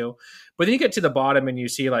contribute to. But then you get to the bottom and you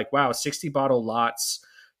see, like, wow, 60 bottle lots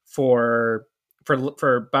for about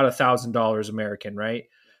 $1,000 American, right?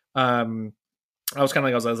 I was kind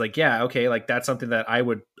of like, I was like, yeah, okay, like, that's something that I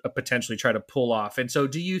would potentially try to pull off. And so,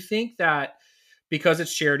 do you think that, because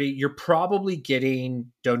it's charity, you're probably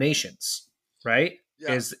getting donations, right?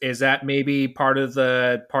 Yeah. Is that maybe part of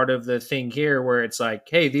the thing here, where it's like,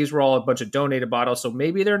 hey, these were all a bunch of donated bottles, so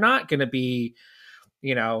maybe they're not going to be,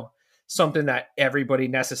 you know, something that everybody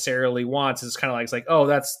necessarily wants. It's kind of like, it's like, oh,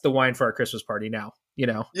 that's the wine for our Christmas party now, you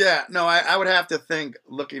know? Yeah, no, I would have to think,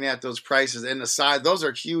 looking at those prices and the size, those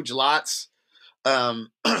are huge lots.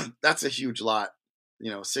 That's a huge lot,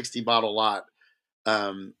 you know, 60 bottle lot.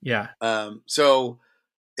 So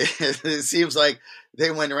it seems like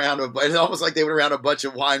they went around it's almost like they went around a bunch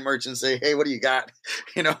of wine merchants and say, hey, what do you got?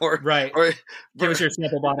 You know, or give us your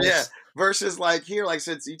sample bottles. Yeah. Versus like here, like,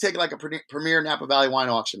 since you take like a Premier Napa Valley wine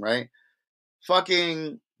auction, right?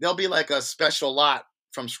 Fucking, there'll be like a special lot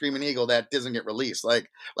from Screaming Eagle that doesn't get released. Like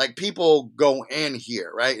people go in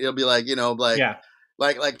here, right? It'll be like, you know,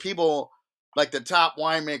 like people, like the top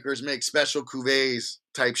winemakers make special cuvées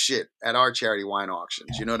type shit at our charity wine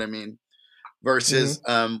auctions. You know what I mean? Versus,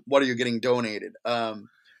 what are you getting donated?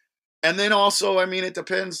 And then also, I mean, it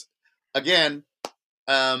depends. Again,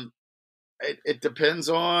 it depends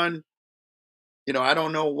on, I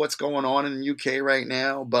don't know what's going on in the UK right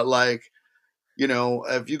now, but like,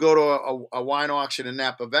 if you go to a wine auction in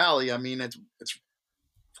Napa Valley, I mean, it's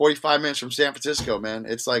 45 minutes from San Francisco, man.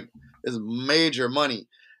 It's like, it's major money.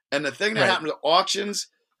 And the thing that happens to auctions,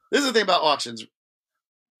 this is the thing about auctions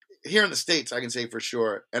here in the States, I can say for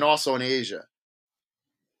sure, and also in Asia.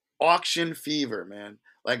 Auction fever, man.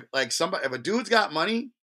 Like somebody, if a dude's got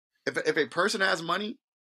money, if a person has money,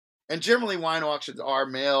 and generally wine auctions are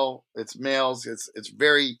male, it's males, it's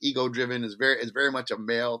very ego driven, it's very much a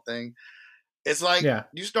male thing. It's like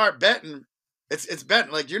you start betting, it's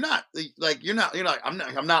betting like you're not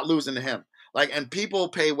I'm not losing to him. Like, and people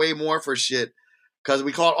pay way more for shit because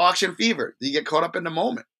we call it auction fever. You get caught up in the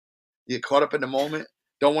moment.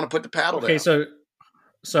 Don't want to put the paddle down. Okay,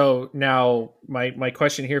 so now my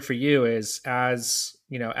question here for you is, as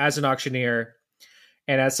as an auctioneer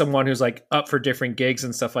and as someone who's like up for different gigs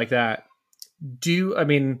and stuff like that,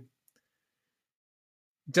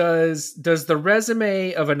 does the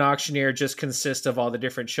resume of an auctioneer just consist of all the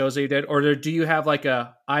different shows that you did, or do you have like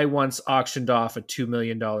I once auctioned off a $2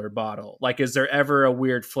 million bottle? Like, is there ever a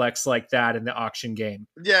weird flex like that in the auction game?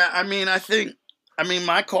 Yeah, I mean,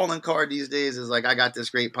 my calling card these days is like, I got this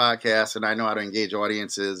great podcast and I know how to engage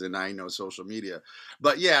audiences and I know social media.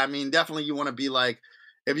 But yeah, I mean, definitely you want to be like,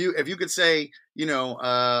 if you could say,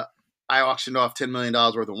 I auctioned off $10 million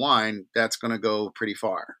worth of wine, that's going to go pretty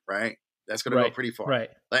far, right? That's going to go pretty far, right?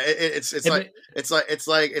 Like it's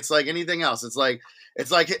like anything else. It's like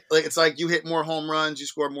you hit more home runs, you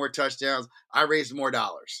score more touchdowns. I raised more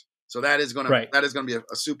dollars, so that is going to be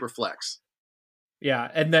a super flex. Yeah,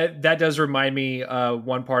 and that does remind me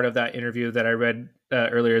one part of that interview that I read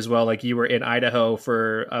earlier as well. Like, you were in Idaho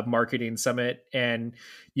for a marketing summit, and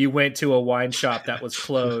you went to a wine shop that was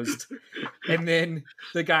closed, and then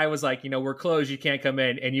the guy was like, "We're closed, you can't come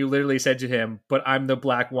in." And you literally said to him, "But I'm the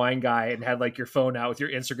black wine guy," and had like your phone out with your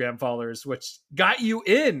Instagram followers, which got you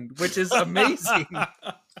in, which is amazing.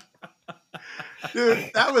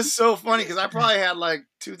 Dude, that was so funny because I probably had like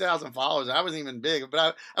 2,000 followers. I wasn't even big,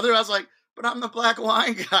 but I was like, "But I'm the black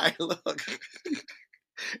wine guy, look."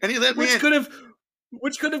 And he let me in.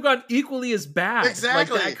 Which could have gone equally as bad.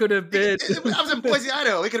 Exactly. Like, that could have been. I was in Boise,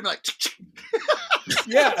 Idaho. He could have been like,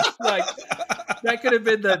 yeah, like that could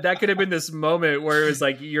have been this moment where it was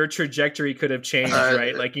like your trajectory could have changed,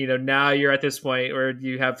 right? Like, now you're at this point where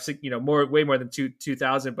you have, way more than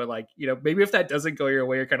 2,000, but like, maybe if that doesn't go your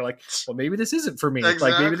way, you're kind of like, well, maybe this isn't for me. Exactly.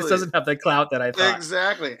 Like, maybe this doesn't have the clout that I thought.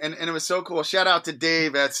 Exactly. And it was so cool. Shout out to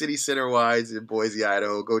Dave at City Center Wines in Boise,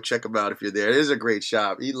 Idaho. Go check him out if you're there. It is a great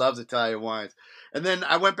shop. He loves Italian wines. And then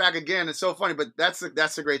I went back again. It's so funny, but that's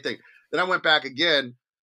the great thing. Then I went back again,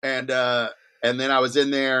 and then I was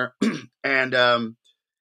in there, and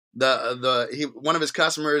one of his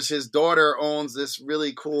customers, his daughter owns this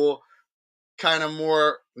really cool, kind of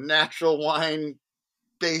more natural wine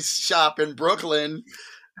based shop in Brooklyn.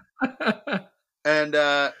 And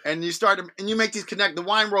you make these connect. The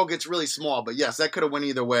wine world gets really small, but yes, that could have went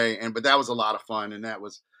either way. But that was a lot of fun, and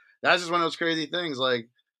that's just one of those crazy things, like.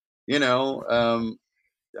 It's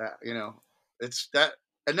that,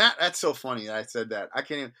 and that's so funny that I said that. I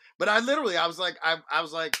can't even, but I was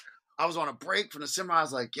on a break from the seminar. I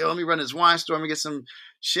was like, yo, let me run this wine store. Let me get some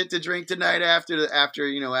shit to drink tonight after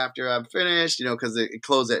I'm finished, because they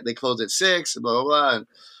close at 6, blah, blah, blah. And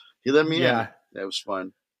he let me in. That was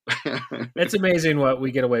fun. It's amazing what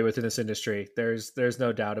we get away with in this industry. There's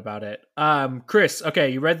no doubt about it. Chris,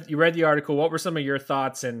 okay. You read the article. What were some of your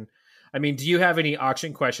thoughts? And I mean, do you have any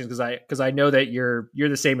auction questions? Because I know that you're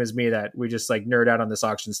the same as me, that we just like nerd out on this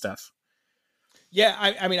auction stuff. Yeah,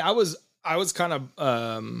 I mean, I was kind of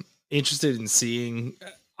interested in seeing.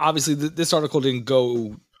 Obviously, this article didn't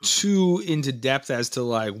go too into depth as to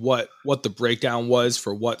like what the breakdown was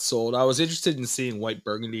for what sold. I was interested in seeing white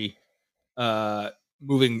Burgundy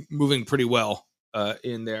moving pretty well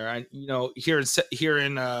in there. And here in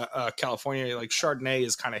California, like Chardonnay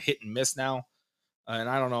is kind of hit and miss now. And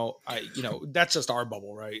I don't know, that's just our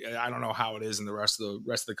bubble, right? I don't know how it is in the rest of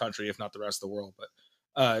the country, if not the rest of the world. But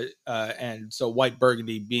and so white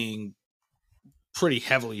Burgundy being pretty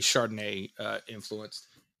heavily Chardonnay influenced,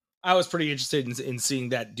 I was pretty interested in seeing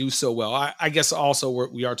that do so well. I guess also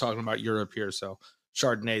we are talking about Europe here, so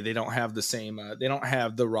Chardonnay, they don't have the same, they don't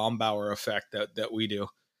have the Rombauer effect that we do.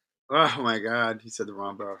 Oh my God, he said the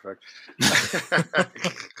Rombauer effect.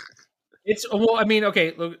 I mean,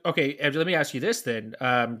 okay. Let me ask you this then.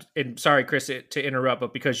 And sorry, Chris, to interrupt,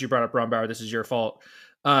 but because you brought up Rombauer, this is your fault.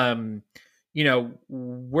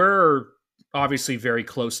 We're obviously very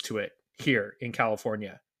close to it here in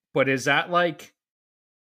California. But is that like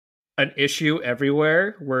an issue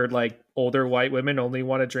everywhere where like older white women only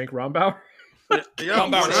want to drink Rombauer?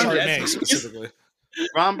 Rombauer Chardonnay specifically.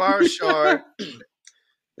 Rombauer Chard.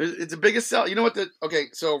 It's the biggest sell. You know what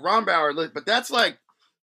so Rombauer, but that's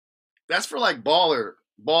for like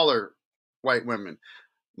baller white women.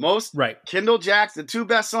 Most Kendall Jackson, the two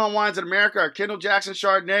best selling wines in America are Kendall Jackson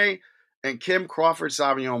Chardonnay and Kim Crawford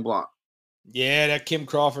Sauvignon Blanc. Yeah, that Kim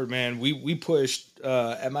Crawford, man. We pushed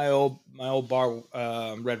at my old bar,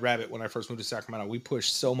 Red Rabbit, when I first moved to Sacramento. We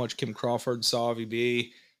pushed so much Kim Crawford, Sauv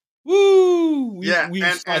B. Woo! We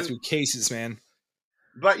fly through cases, man.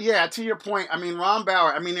 But yeah, to your point, I mean,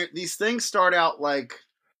 Rombauer. I mean, these things start out like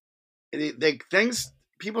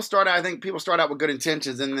people start out with good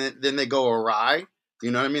intentions, and then they go awry. You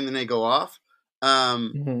know what I mean? Then they go off.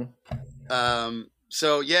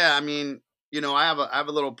 So yeah, I mean, you know, I have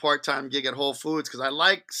a little part-time gig at Whole Foods because I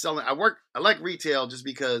like selling. I like retail just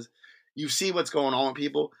because you see what's going on with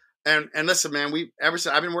people. And listen, man,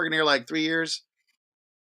 I've been working here like 3 years.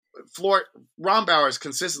 Rombauer is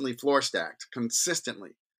consistently floor stacked,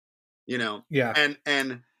 you know. Yeah.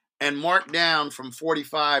 And marked down from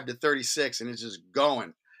 45 to 36, and it's just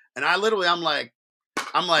going. And I'm like,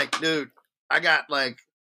 dude, I got like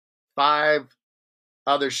 5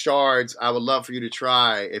 other shards I would love for you to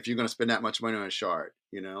try if you're going to spend that much money on a shard,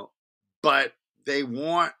 you know. But they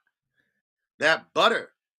want that butter.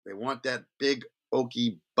 They want that big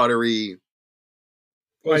oaky buttery.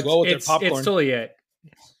 It's totally it.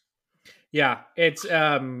 Yeah, it's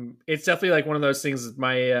definitely like one of those things.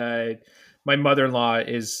 My mother-in-law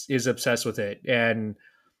is obsessed with it, and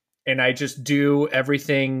I just do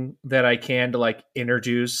everything that I can to like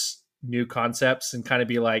introduce new concepts and kind of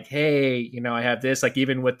be like, hey, you know, I have this, like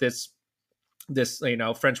even with this you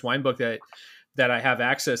know, French wine book that I have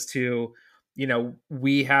access to, you know,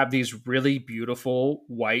 we have these really beautiful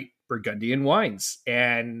white Burgundian wines,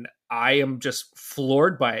 and I am just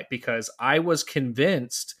floored by it because I was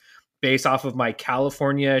convinced based off of my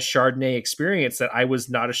California Chardonnay experience that I was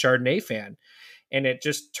not a Chardonnay fan. And it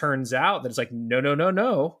just turns out that it's like,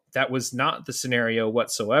 no. That was not the scenario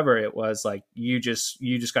whatsoever. It was like, you just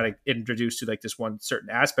got to introduce to like this one certain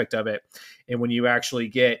aspect of it. And when you actually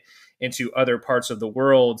get into other parts of the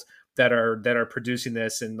world that are producing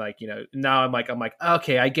this, and like, you know, now I'm like,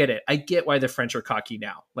 okay, I get it. I get why the French are cocky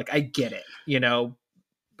now. Like, I get it, you know.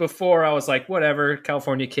 Before I was like, whatever,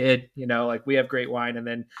 California kid, you know, like we have great wine. And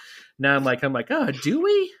then now I'm like, oh, do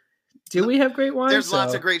we have great wine? There's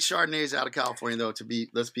lots of great Chardonnays out of California, though.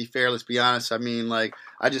 Let's be fair, let's be honest. I mean, like,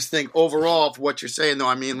 I just think overall, for what you're saying, though,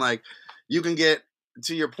 I mean, like, you can get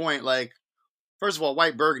to your point. Like, first of all,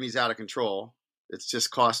 white Burgundy's out of control. It's just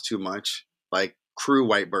cost too much. Like cru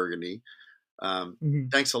white Burgundy.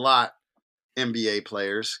 Thanks a lot, NBA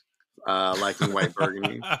players, liking white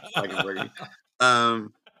Burgundy,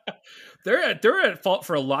 They're at fault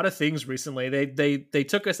for a lot of things recently. They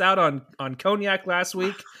took us out on cognac last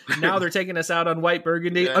week. Now they're taking us out on white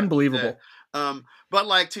Burgundy. Yeah, unbelievable. Yeah. But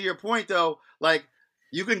like, to your point though, like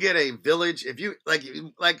you can get a village if you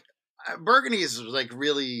like Burgundy is like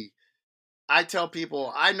really. I tell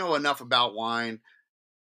people I know enough about wine,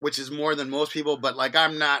 which is more than most people. But like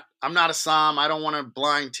I'm not a somm. I don't want to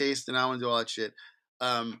blind taste and I want to do all that shit.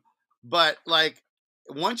 But like.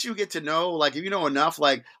 Once you get to know, like, if you know enough,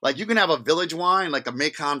 like you can have a village wine, like a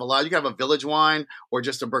Macon Vallade, you can have a village wine or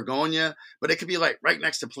just a Bourgogne, but it could be like right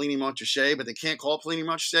next to Pliny Montrachet, but they can't call it Pliny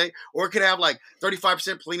Montrachet, or it could have like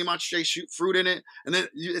 35% Pliny Montrachet fruit in it. And then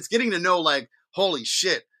it's getting to know, like, holy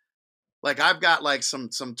shit. Like I've got like some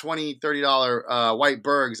 $20, $30 white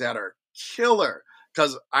Burgs that are killer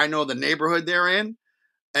because I know the neighborhood they're in.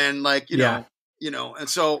 And like, you know, and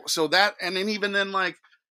so that, and then even then, like,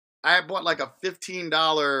 I bought like a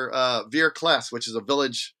 $15 Vier Class, which is a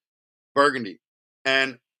village Burgundy.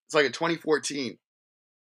 And it's like a 2014.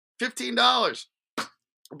 $15. I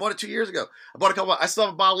bought it 2 years ago. I still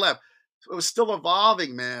have a bottle left. It was still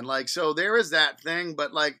evolving, man. Like, so there is that thing.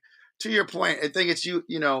 But like, to your point, I think it's you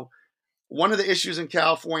know, one of the issues in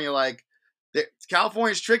California, like,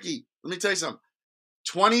 California's tricky. Let me tell you something.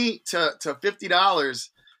 $20 to $50,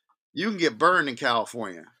 you can get burned in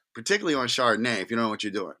California. Particularly on Chardonnay, if you know what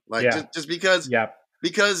you're doing, like just because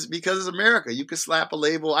it's America, you can slap a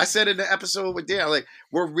label. I said in the episode with Dan, like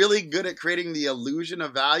we're really good at creating the illusion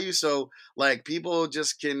of value. So like people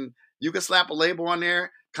you can slap a label on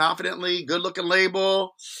there confidently, good looking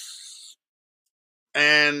label,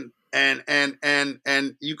 and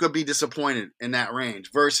you could be disappointed in that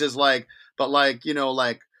range. Versus like, but like you know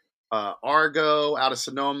like Argo out of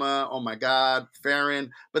Sonoma, oh my God,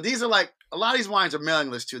 Farron, but these are like. A lot of these wines are mailing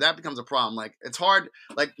lists too. That becomes a problem. Like it's hard,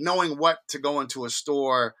 like knowing what to go into a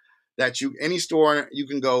store that any store you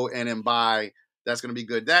can go in and buy that's going to be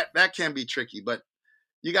good. That can be tricky, but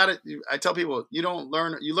you got to. I tell people you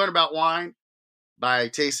learn about wine by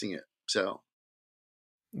tasting it. So.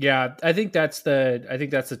 Yeah, I think that's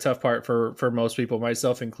the tough part for most people,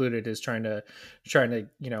 myself included, is trying to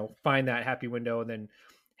find that happy window and then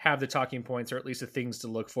have the talking points or at least the things to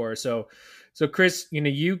look for. So Chris,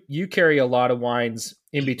 you carry a lot of wines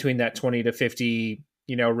in between that 20 to 50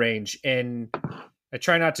 range, and I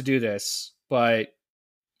try not to do this, but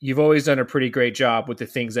you've always done a pretty great job with the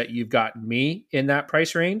things that you've gotten me in that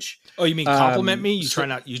price range. Oh, you mean compliment me? You try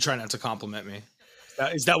not to compliment me.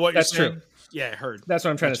 Is that what you're saying? True. Yeah, I heard. That's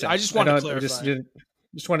what I'm trying to say. I just want to clarify.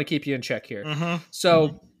 Just want to keep you in check here. Mm-hmm.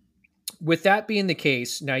 So, with that being the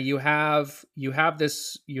case, now you have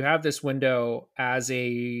this window as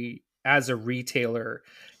a retailer,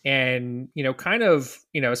 and kind of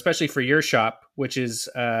especially for your shop, which is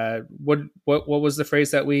what was the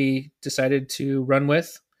phrase that we decided to run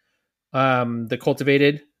with? The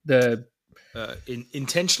cultivated, the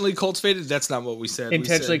intentionally cultivated. That's not what we said.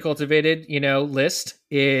 Intentionally cultivated, list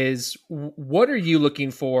is, what are you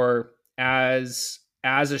looking for as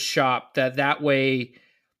a shop that way,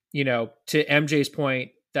 to MJ's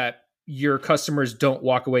point, that your customers don't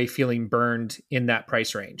walk away feeling burned in that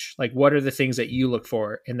price range? Like, what are the things that you look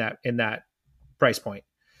for in that price point?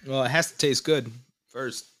 Well, it has to taste good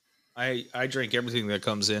first. I drink everything that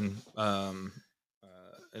comes in.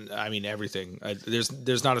 And I mean everything.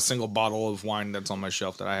 There's not a single bottle of wine that's on my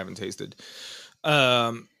shelf that I haven't tasted.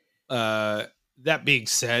 That being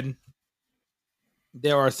said,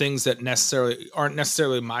 there are things that aren't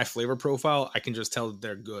necessarily my flavor profile. I can just tell that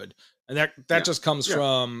they're good, and that just comes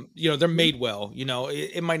from they're made well.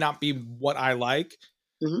 It might not be what I like,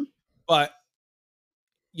 but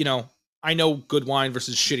I know good wine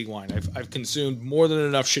versus shitty wine. I've consumed more than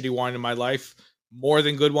enough shitty wine in my life, more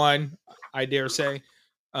than good wine, I dare say.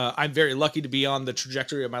 I'm very lucky to be on the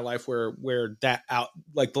trajectory of my life where that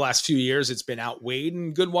like the last few years, it's been outweighed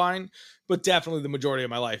in good wine, but definitely the majority of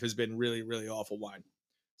my life has been really, really awful wine.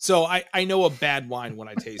 So I know a bad wine when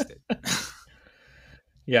I taste it.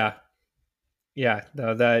 Yeah.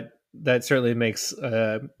 No, that certainly makes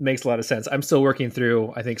a lot of sense. I'm still working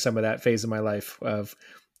through, I think, some of that phase of my life of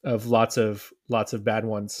lots of bad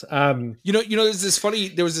ones. There was this funny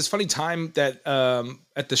time that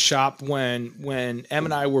at the shop when Em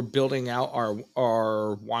and I were building out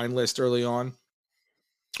our wine list early on,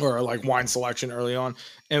 or like wine selection early on,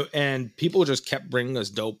 and people just kept bringing us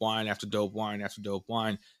dope wine after dope wine after dope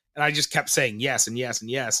wine, and I just kept saying yes and yes and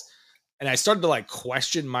yes, and I started to like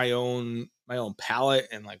question my own palate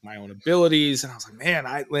and like my own abilities, and I was like, man,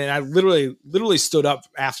 I literally stood up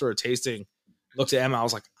after a tasting, looked at Emma, I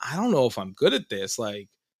was like, I don't know if I'm good at this. Like,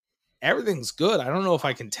 everything's good. I don't know if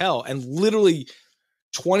I can tell. And literally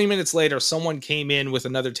 20 minutes later, someone came in with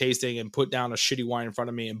another tasting and put down a shitty wine in front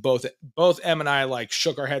of me. And both Em and I like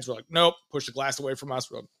shook our heads. We're like, nope, push the glass away from us.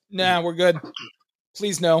 We're like, nah, we're good.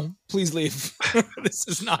 Please no, please leave. This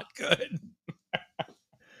is not good.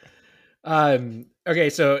 Okay.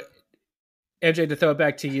 So MJ, to throw it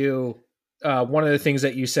back to you, one of the things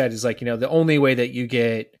that you said is like, the only way that you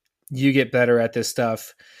get better at this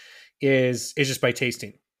stuff is just by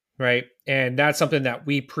tasting, right? And that's something that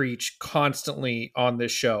we preach constantly on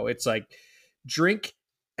this show. It's like, drink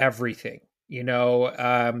everything,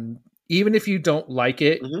 even if you don't like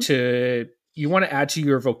it, you want to add to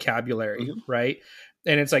your vocabulary, right?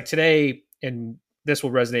 And it's like today, and this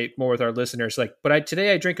will resonate more with our listeners, like, but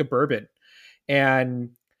today I drink a bourbon,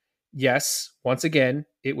 and yes, once again,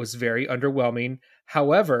 it was very underwhelming.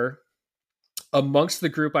 However, amongst the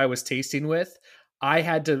group I was tasting with,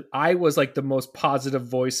 I was like the most positive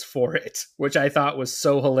voice for it, which I thought was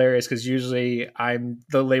so hilarious, because usually I'm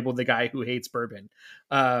labeled the guy who hates bourbon.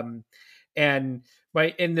 And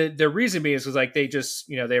the reason being is because like they just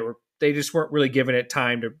weren't really giving it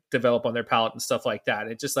time to develop on their palate and stuff like that.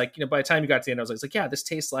 It's just like, by the time you got to the end, I was like, yeah, this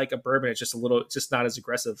tastes like a bourbon. It's just not as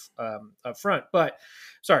aggressive up front. But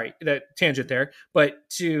sorry, that tangent there. But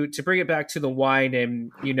to bring it back to the wine,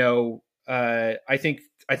 and I think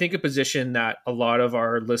a position that a lot of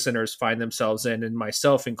our listeners find themselves in, and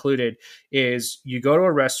myself included, is you go to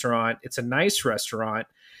a restaurant, it's a nice restaurant,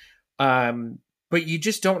 but you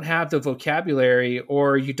just don't have the vocabulary,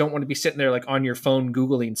 or you don't want to be sitting there like on your phone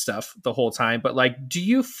Googling stuff the whole time. But like, do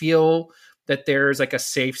you feel that there's like a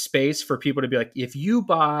safe space for people to be like, if you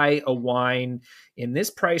buy a wine in this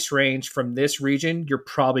price range from this region, you're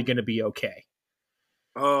probably going to be okay?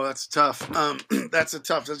 Oh, that's tough. That's a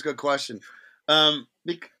good question. I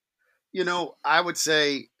would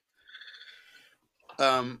say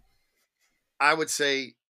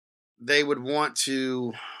they would want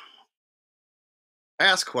to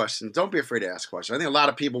ask questions. Don't be afraid to ask questions. I think a lot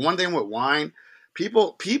of people, one thing with wine,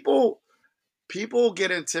 people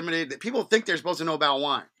get intimidated. People think they're supposed to know about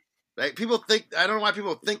wine, right? I don't know why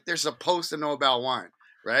people think they're supposed to know about wine,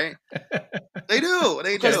 right? They do.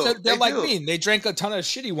 Because they're like me. They drank a ton of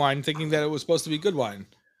shitty wine thinking that it was supposed to be good wine.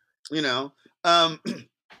 You know?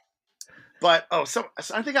 But, so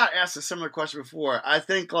I think I asked a similar question before. I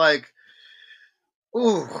think like,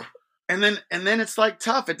 ooh, and then it's like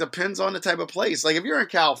tough. It depends on the type of place. Like if you're in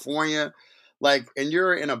California, like, and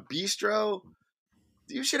you're in a bistro,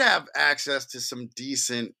 you should have access to some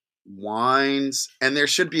decent wines, and there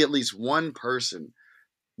should be at least one person.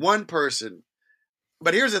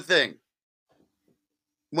 But here's the thing: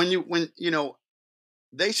 when you know,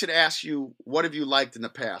 they should ask you, what have you liked in the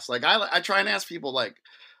past? Like I try and ask people, like,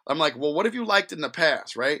 I'm like, well, what have you liked in the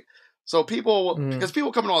past, right? So because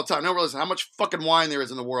people come in all the time, they don't realize how much fucking wine there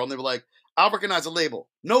is in the world, and they were like, I'll recognize a label.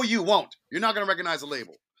 No, you won't. You're not going to recognize a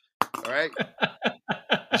label. All right?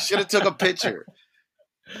 You should have took a picture.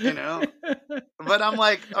 You know? But I'm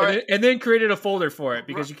like, all right. And then created a folder for it,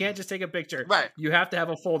 because you can't just take a picture. Right. You have to have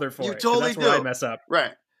a folder for it. You totally do. That's where I mess up.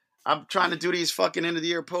 Right. I'm trying to do these fucking end of the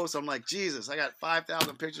year posts. I'm like, Jesus, I got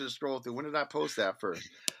 5,000 pictures to scroll through. When did I post that first?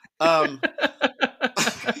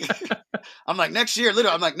 I'm like, next year,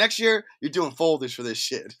 you're doing folders for this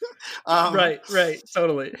shit. Right,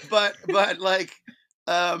 totally. But like,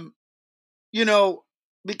 you know,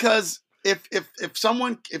 because if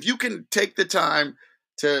you can take the time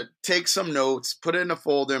to take some notes, put it in a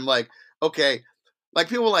folder, and like, okay, like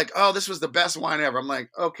people are like, oh, this was the best wine ever. I'm like,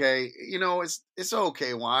 okay, you know, it's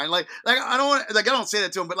okay wine. Like I don't say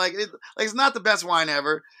that to them, but like it's not the best wine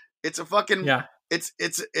ever. It's a fucking It's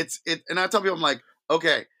and I tell people, I'm like,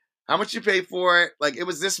 okay, how much you pay for it? Like it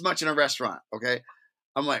was this much in a restaurant. Okay.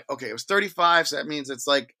 I'm like, okay, it was $35. So that means it's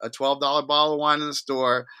like a $12 bottle of wine in the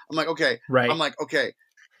store. I'm like, okay. Right. I'm like, okay.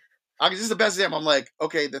 This is the best example. I'm like,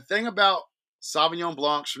 okay, the thing about Sauvignon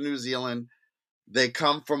Blancs from New Zealand, they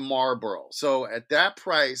come from Marlborough. So at that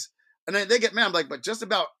price, and then they get mad. I'm like, but just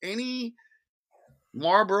about any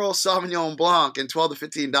Marlborough Sauvignon Blanc in $12 to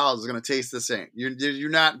 $15 is going to taste the same. You're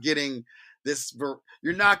not getting this.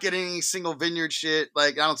 You're not getting any single vineyard shit.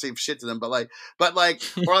 Like I don't say shit to them, but I'm like,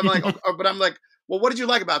 well, what did you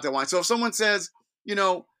like about that wine? So if someone says, you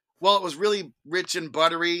know, well, it was really rich and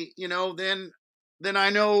buttery, you know, then I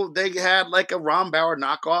know they had like a Rombauer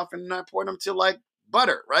knockoff, and I point them to like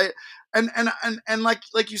butter, right? And like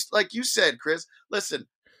you said, Chris, listen,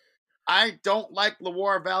 I don't like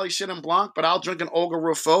Loire Valley Chenin Blanc, but I'll drink an Olga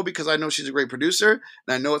Ruffo because I know she's a great producer,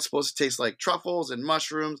 and I know it's supposed to taste like truffles and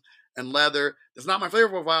mushrooms and leather. It's not my flavor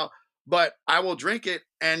profile, but I will drink it.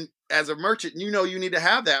 And as a merchant, you know you need to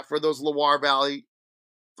have that for those Loire Valley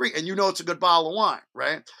free, and you know it's a good bottle of wine,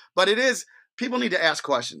 right? But it is, people need to ask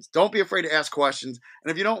questions. Don't be afraid to ask questions.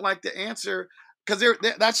 And if you don't like the answer, because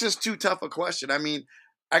that's just too tough a question. I mean,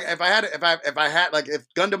 if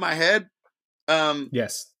gun to my head,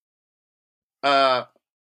 yes.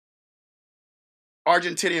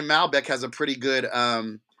 Argentinian Malbec has a pretty good,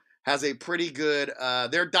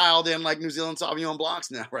 they're dialed in like New Zealand Sauvignon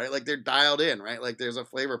Blancs now, right? Like they're dialed in, right? Like there's a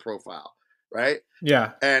flavor profile, right?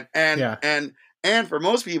 Yeah. And for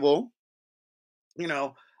most people, you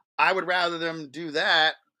know, I would rather them do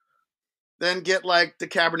that than get like the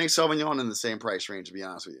Cabernet Sauvignon in the same price range, to be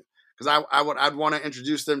honest with you. Because I'd want to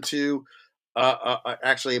introduce them to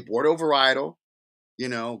actually a Bordeaux varietal, you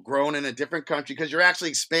know, grown in a different country, because you're actually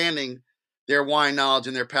expanding their wine knowledge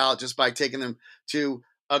and their palate just by taking them to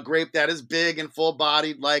a grape that is big and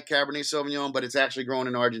full-bodied like Cabernet Sauvignon, but it's actually grown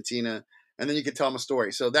in Argentina, and then you can tell them a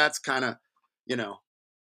story. So that's kind of, you know,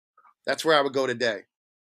 that's where I would go today.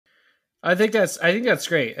 I think that's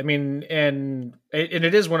great. I mean, and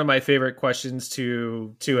it is one of my favorite questions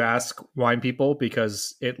to ask wine people,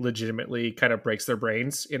 because it legitimately kind of breaks their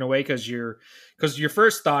brains in a way, because your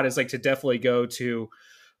first thought is like to definitely go to,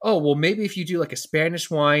 oh, well, maybe if you do like a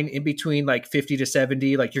Spanish wine in between like 50 to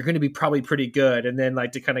 70, like you're going to be probably pretty good. And then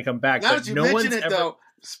like to kind of come back. Now that you mention it, though,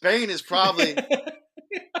 Spain is probably,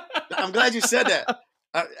 I'm glad you said that.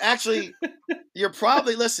 Actually, you're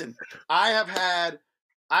probably, listen, I've had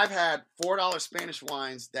 $4 Spanish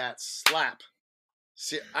wines that slap.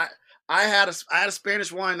 See, I had a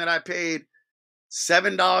Spanish wine that I paid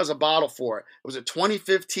 $7 a bottle for. It was a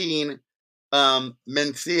 2015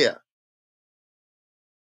 Mencia.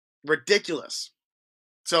 Ridiculous.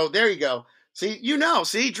 So there you go. See,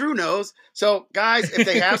 Drew knows. So guys, if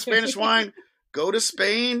they have Spanish wine, go to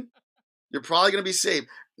Spain. You're probably going to be safe.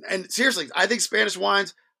 And seriously, I think Spanish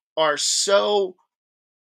wines are so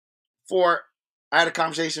I had a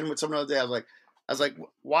conversation with someone the other day. I was like, I was like,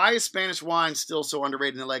 why is Spanish wine still so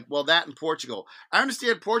underrated? And they're like, well, that in Portugal. I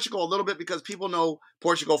understand Portugal a little bit because people know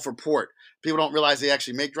Portugal for port. People don't realize they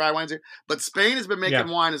actually make dry wines here. But Spain has been making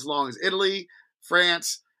wine as long as Italy,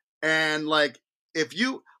 France, and like if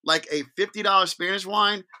you like a $50 Spanish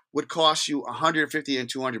wine would cost you $150 and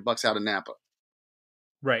 $200 out of Napa.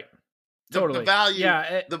 Right. Totally. The value,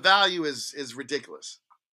 the value is ridiculous.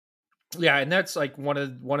 Yeah, and that's like one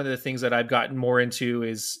of the things that I've gotten more into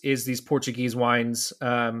is these Portuguese wines.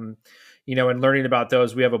 And learning about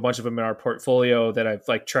those, we have a bunch of them in our portfolio that I've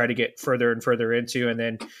like tried to get further and further into. And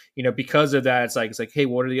then, because of that, it's like, hey,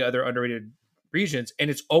 what are the other underrated regions? And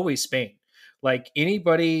it's always Spain. Like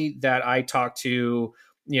anybody that I talk to,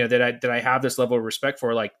 that I have this level of respect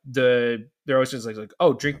for, like they're always just like,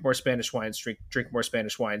 oh, drink more Spanish wines, drink more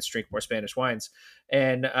Spanish wines, drink more Spanish wines.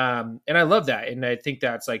 And I love that. And I think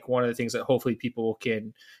that's like one of the things that hopefully people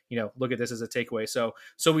can, look at this as a takeaway. So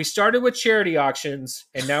we started with charity auctions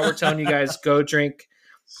and now we're telling you guys, go drink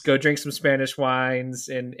some Spanish wines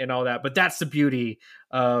and all that. But that's the beauty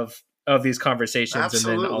of these conversations.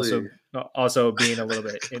 Absolutely. And then also being a little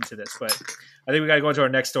bit into this, but I think we got to go into our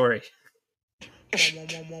next story.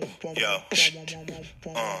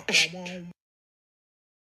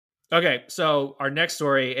 Okay, so our next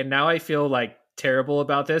story, and now I feel like terrible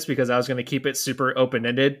about this because I was going to keep it super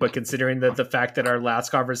open-ended, but considering the fact that our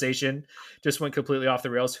last conversation just went completely off the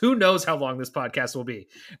rails, who knows how long this podcast will be,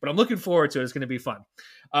 but I'm looking forward to it. It's going to be fun.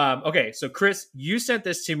 Okay, so Chris, you sent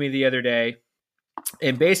this to me the other day,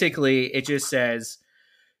 and basically it just says,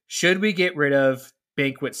 should we get rid of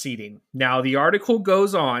banquet seating? Now, the article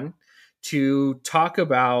goes on to talk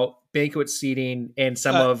about banquet seating and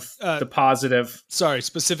some of the positive. Sorry,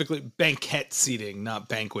 specifically banquet seating, not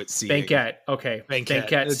banquet seating. Banquet. Okay.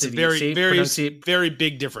 Banquet. It's a very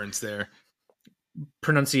big difference there.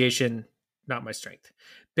 Pronunciation, not my strength.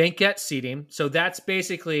 Banquet seating. So that's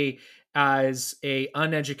basically, as a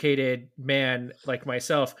uneducated man like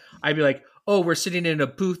myself, I'd be like, oh, we're sitting in a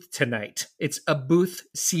booth tonight. It's a booth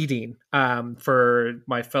seating for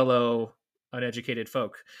my fellow uneducated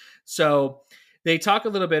folk. So they talk a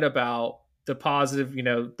little bit about the positive,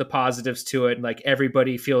 the positives to it. And like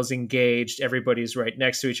everybody feels engaged. Everybody's right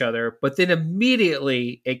next to each other. But then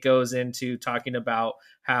immediately it goes into talking about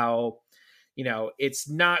how, it's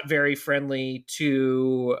not very friendly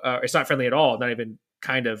to, it's not friendly at all. Not even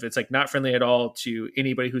kind of, it's like not friendly at all to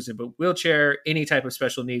anybody who's in a wheelchair, any type of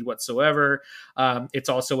special need whatsoever. It's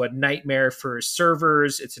also a nightmare for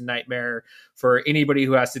servers. It's a nightmare for anybody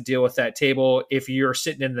who has to deal with that table. If you're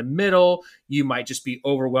sitting in the middle, you might just be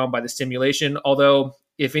overwhelmed by the stimulation. Although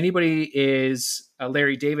if anybody is a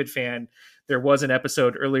Larry David fan, there was an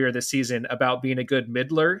episode earlier this season about being a good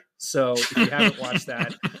middler. So if you haven't watched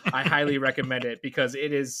that, I highly recommend it because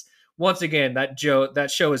it is, once again, that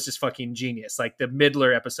show is just fucking genius. Like the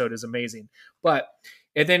Middler episode is amazing. But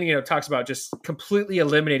it then, talks about just completely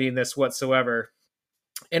eliminating this whatsoever.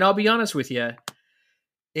 And I'll be honest with you,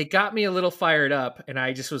 it got me a little fired up. And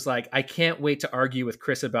I just was like, I can't wait to argue with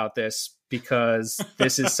Chris about this because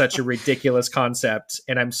this is such a ridiculous concept.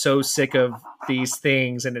 And I'm so sick of these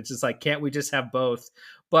things. And it's just like, can't we just have both?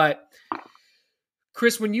 But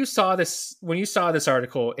Chris, when you saw this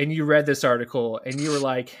article and you read this article and you were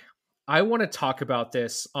like, I want to talk about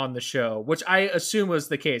this on the show, which I assume was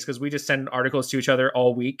the case because we just send articles to each other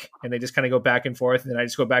all week and they just kind of go back and forth. And then I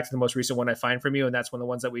just go back to the most recent one I find from you. And that's one of the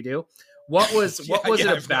ones that we do. What was it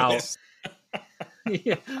about?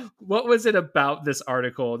 What was it about this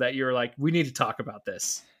article that you're like, we need to talk about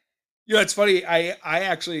this? It's funny. I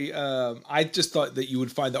actually, I just thought that you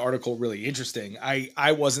would find the article really interesting.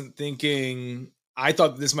 I wasn't thinking, I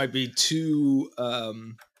thought this might be too,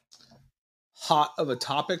 hot of a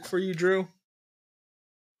topic for you, Drew?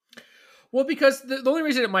 Well, because the only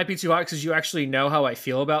reason it might be too hot is because you actually know how I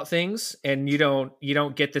feel about things, and you don't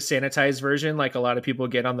get the sanitized version like a lot of people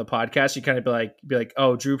get on the podcast. You kind of be like,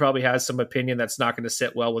 oh, Drew probably has some opinion that's not going to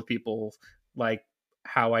sit well with people like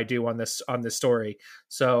how I do on this story.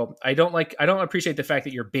 So I don't appreciate the fact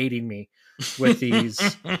that you're baiting me with these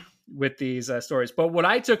with these stories. But what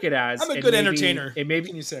I took it as, I'm a good entertainer. And maybe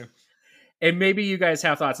can you say? And maybe you guys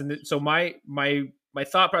have thoughts. And so my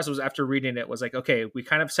thought process was after reading it was like, okay, we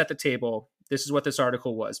kind of set the table. This is what this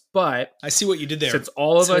article was. But I see what you did there. Since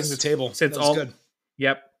all of us, the table. Since all, good.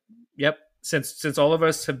 Yep. Since all of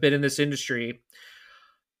us have been in this industry,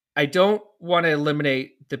 I don't want to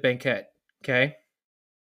eliminate the banquet. Okay.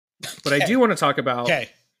 But I do want to talk about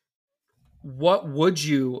what would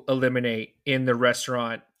you eliminate in the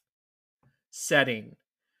restaurant setting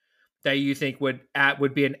that you think would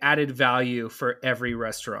be an added value for every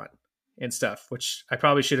restaurant. and stuff, which I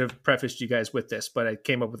probably should have prefaced you guys with this, but I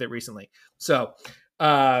came up with it recently. So,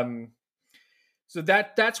 so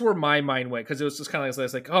that's where my mind went, because it was just kind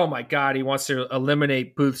of like, oh my God, he wants to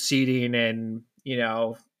eliminate booth seating, and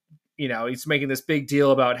he's making this big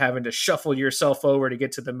deal about having to shuffle yourself over to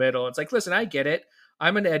get to the middle. It's like, listen, I get it.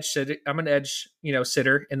 I'm an edge sitter.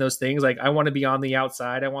 Sitter in those things. Like, I want to be on the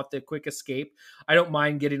outside. I want the quick escape. I don't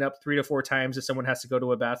mind getting up 3 to 4 times if someone has to go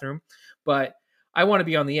to a bathroom, but I want to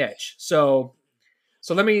be on the edge. So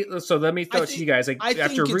let me throw it to you guys. Like,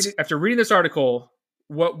 after reading this article,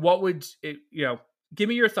 what would it, give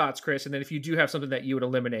me your thoughts, Chris, and then if you do have something that you would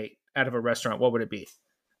eliminate out of a restaurant, what would it be?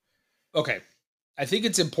 Okay. I think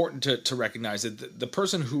it's important to recognize that the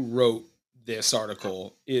person who wrote this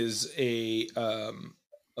article is a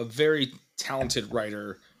very talented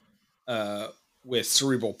writer with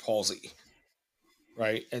cerebral palsy,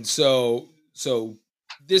 right? And so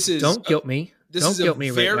this is don't guilt me. This don't is guilt a me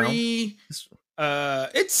very right now.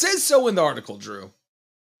 It says so in the article, Drew.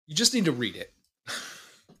 You just need to read it.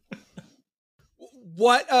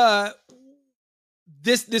 What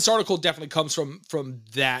this article definitely comes from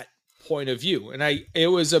that point of view, and it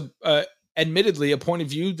was admittedly a point of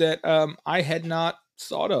view that I had not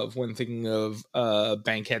thought of when thinking of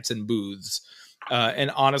banquettes and booths, and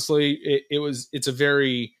honestly, it's a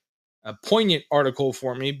very poignant article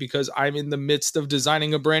for me, because I'm in the midst of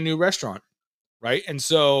designing a brand new restaurant, right? And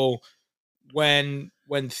so when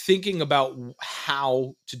thinking about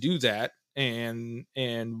how to do that, and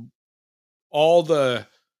all the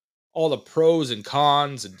pros and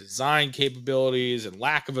cons and design capabilities and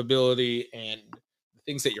lack of ability and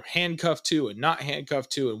things that you're handcuffed to and not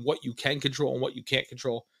handcuffed to, and what you can control and what you can't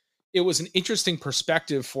control, it was an interesting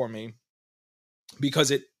perspective for me,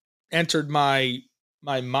 because it entered my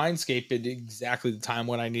mindscape at exactly the time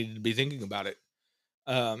when I needed to be thinking about it.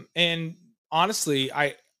 And honestly,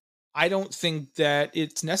 I don't think that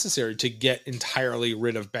it's necessary to get entirely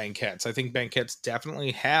rid of banquettes. I think banquettes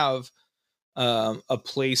definitely have a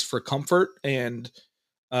place for comfort, and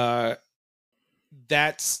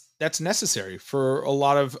that's necessary for a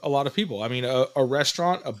lot of people. I mean, a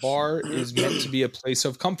restaurant, a bar is meant to be a place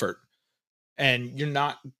of comfort, and you're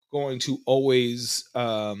not going to always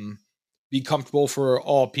be comfortable for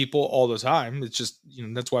all people all the time. It's just,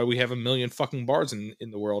 that's why we have a million fucking bars in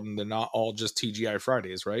the world, and they're not all just TGI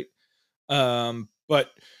Fridays, right? But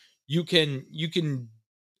you can,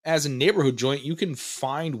 as a neighborhood joint, you can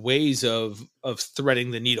find ways of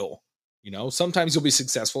threading the needle. Sometimes you'll be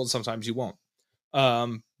successful and sometimes you won't.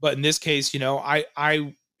 But in this case,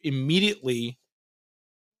 I immediately,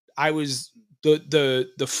 I was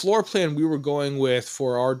the floor plan we were going with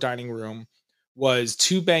for our dining room was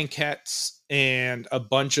 2 banquettes and a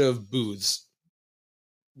bunch of booths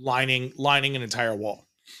lining an entire wall.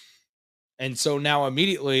 And so now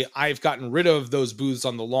immediately I've gotten rid of those booths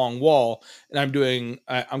on the long wall, and I'm going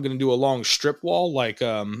to do a long strip wall, like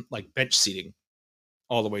bench seating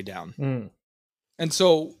all the way down. Mm. And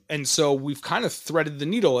so we've kind of threaded the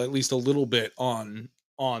needle at least a little bit on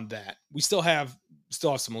that. We still have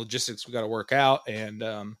some logistics we got to work out, and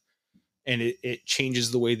it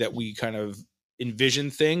changes the way that we kind of envision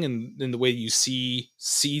thing, and the way you see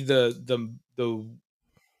the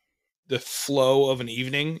flow of an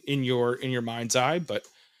evening in your mind's eye. But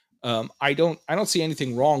I don't see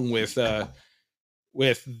anything wrong with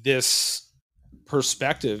this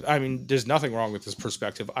perspective. I mean, there's nothing wrong with this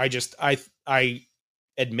perspective. I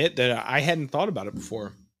admit that I hadn't thought about it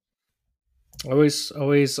before. Always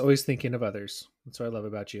thinking of others. That's what I love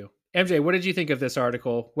about you. MJ, what did you think of this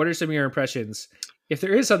article? What are some of your impressions? If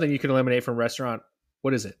there is something you can eliminate from restaurant,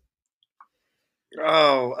 what is it?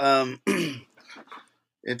 Oh,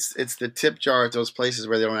 it's the tip jar at those places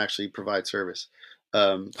where they don't actually provide service.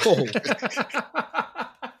 Oh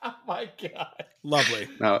my God. Lovely.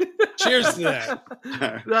 No. Cheers to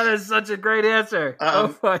that. That is such a great answer.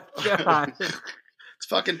 Oh my God. It's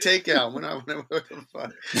fucking takeout.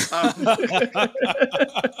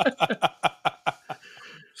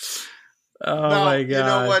 Oh my God. You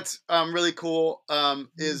know what's really cool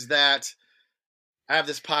is that I have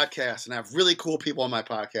this podcast, and I have really cool people on my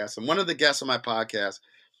podcast. And one of the guests on my podcast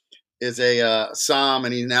is a Som,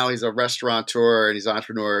 and he's a restaurateur and he's an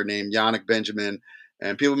entrepreneur named Yannick Benjamin.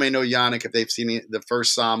 And people may know Yannick if they've seen the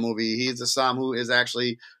first Som movie. He's a Som who is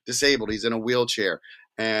actually disabled. He's in a wheelchair,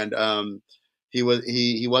 and he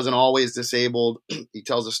wasn't always disabled. He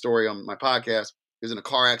tells a story on my podcast. He was in a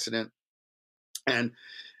car accident, and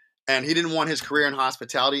he didn't want his career in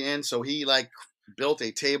hospitality in, so he built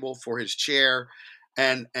a table for his chair,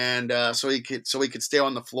 and so he could stay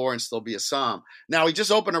on the floor and still be a Som. Now he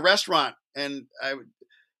just opened a restaurant, and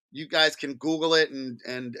you guys can Google it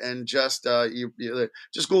and just you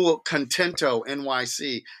just Google Contento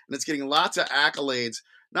NYC, and it's getting lots of accolades,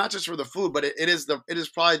 not just for the food, but it is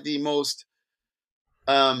probably the most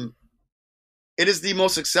it is the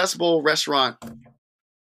most accessible restaurant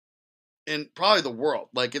in probably the world.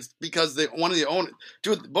 Like, it's because one of the owners,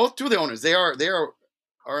 two of the owners, they are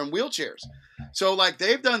in wheelchairs. So like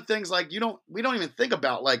they've done things like we don't even think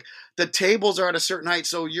about, like the tables are at a certain height.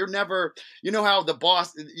 So you're never, how the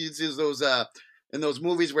boss uses those in those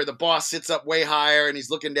movies where the boss sits up way higher and he's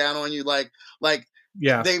looking down on you, like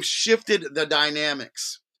they've shifted the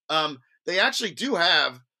dynamics. They actually do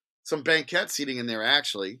have some banquet seating in there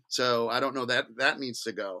actually. So I don't know that needs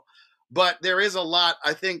to go, but there is a lot.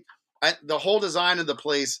 I think the whole design of the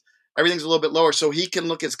place, everything's a little bit lower so he can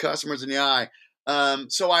look his customers in the eye.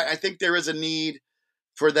 So I think there is a need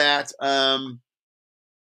for that.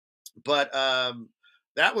 But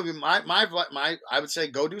that would be my I would say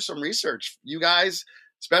go do some research. You guys,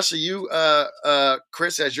 especially you,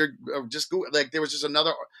 Chris, as you're just like, there was just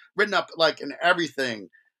another written up like in everything.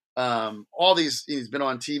 All these, he's been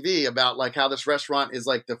on TV about like how this restaurant is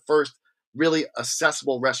like the first really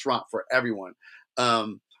accessible restaurant for everyone.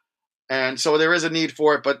 And so there is a need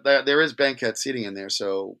for it, but there is banquet seating in there.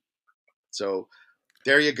 So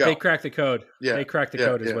there you go. They cracked the code. Yeah. They cracked the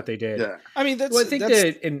code is what they did. Yeah. I mean,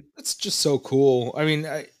 that's just so cool. I mean,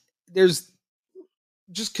 there's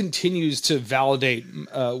just continues to validate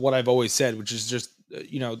what I've always said, which is just,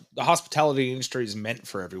 the hospitality industry is meant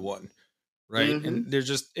for everyone. Right. Mm-hmm. And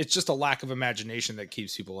it's just a lack of imagination that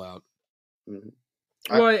keeps people out. Mm-hmm.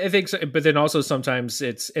 Well, I think so, but then also sometimes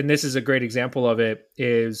and this is a great example of it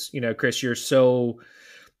is, Chris, you're so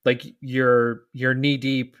like you're knee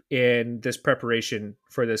deep in this preparation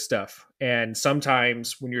for this stuff. And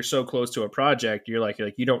sometimes when you're so close to a project, you're like,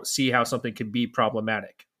 you don't see how something can be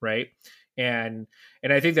problematic. Right. And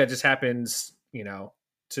I think that just happens, to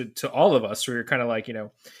all of us, where you're kind of like,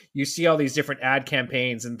 you see all these different ad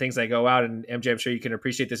campaigns and things that go out, and MJ, I'm sure you can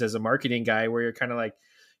appreciate this as a marketing guy, where you're kind of like,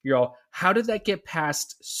 you're all, how did that get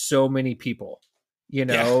past so many people?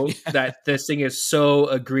 That this thing is so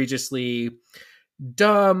egregiously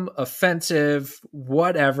dumb, offensive,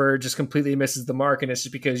 whatever, just completely misses the mark. And it's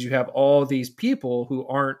just because you have all these people who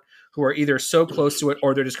are either so close to it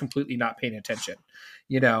or they're just completely not paying attention,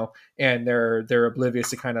 and they're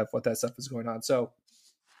oblivious to kind of what that stuff is going on. So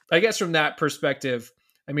I guess from that perspective,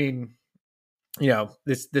 I mean,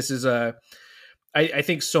 this is I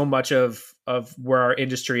think so much of where our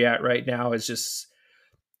industry at right now is just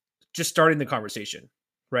starting the conversation,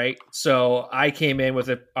 right? So I came in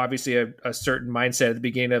with obviously a certain mindset at the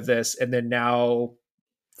beginning of this, and then now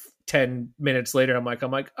 10 minutes later, I'm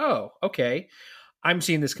like, oh, okay, I'm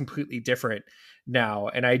seeing this completely different now.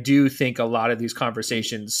 And I do think a lot of these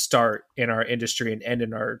conversations start in our industry and end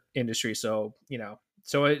in our industry. So,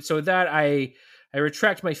 so that I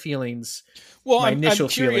retract my feelings. Well, I'm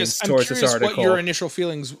curious towards this article. What your initial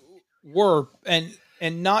feelings were, and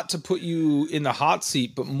not to put you in the hot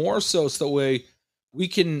seat, but more so the way we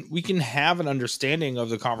can have an understanding of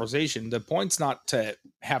the conversation. The point's not to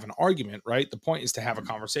have an argument, right? The point is to have a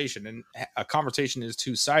conversation, and a conversation is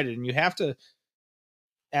two-sided, and you have to,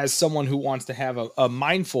 as someone who wants to have a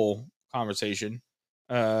mindful conversation,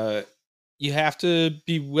 you have to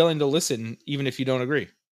be willing to listen, even if you don't agree.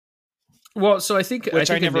 Well, so I think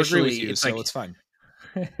I never agree with you, so it's fine.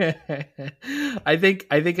 I think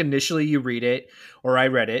initially you read it, or I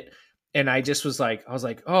read it, and I was like,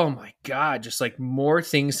 oh my God, just like more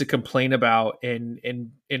things to complain about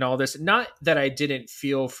in all this. Not that I didn't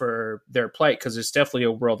feel for their plight, because there's definitely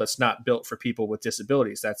a world that's not built for people with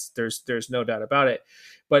disabilities. There's no doubt about it.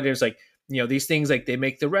 But there's like, these things, like they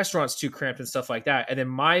make the restaurants too cramped and stuff like that. And then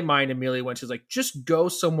my mind immediately went to like, just go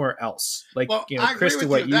somewhere else. Like, Chris, to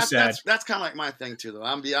what you said. That's kind of like my thing too, though.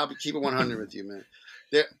 I'll be keep it 100 with you, man.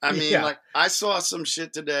 Like I saw some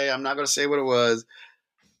shit today. I'm not going to say what it was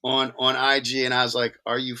on IG, and I was like,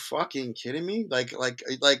 are you fucking kidding me? Like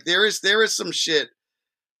there is some shit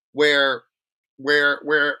where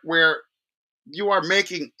you are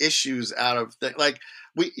making issues out of things. Like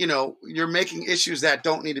you're making issues that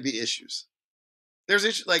don't need to be issues. There's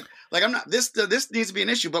issues like I'm not this needs to be an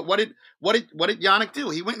issue. But what did Yannick do?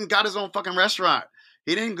 He went and got his own fucking restaurant.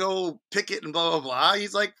 He didn't go pick it and blah blah blah.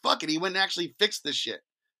 He's like, fuck it. He went and actually fixed this shit,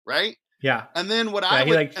 right? Yeah. And then what I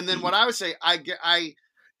would say,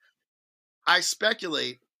 I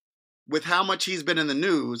speculate with how much he's been in the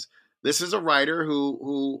news. This is a writer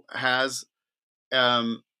who has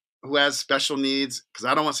special needs, because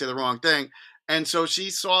I don't want to say the wrong thing. And so she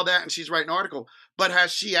saw that and she's writing an article. But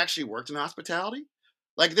has she actually worked in hospitality?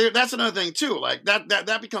 Like that's another thing too. Like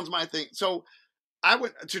that becomes my thing. So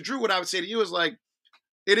to Drew, what I would say to you is like,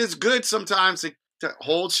 it is good sometimes to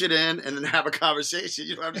hold shit in and then have a conversation.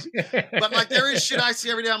 You know what I'm saying? But like, there is shit I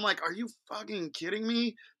see every day. I'm like, are you fucking kidding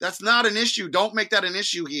me? That's not an issue. Don't make that an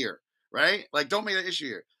issue here, right? Like, don't make that issue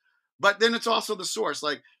here. But then it's also the source.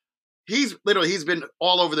 Like, he's been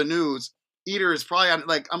all over the news. Eater is probably on,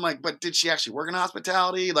 like, I'm like, but did she actually work in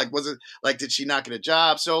hospitality? Like, was it like, did she not get a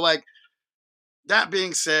job? So like, that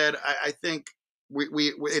being said, I think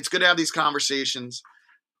we it's good to have these conversations.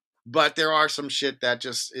 But there are some shit that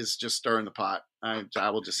just is just stirring the pot. I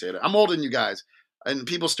will just say that. I'm older than you guys, and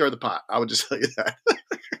people stir the pot. I would just tell you that.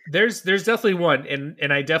 There's definitely one,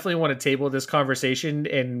 and I definitely want to table this conversation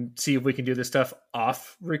and see if we can do this stuff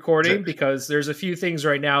off recording, because there's a few things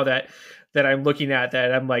right now that I'm looking at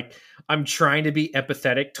that I'm like, I'm trying to be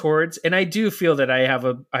empathetic towards, and I do feel that I have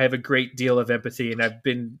a great deal of empathy, and I've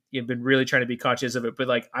been really trying to be conscious of it, but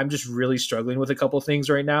like, I'm just really struggling with a couple of things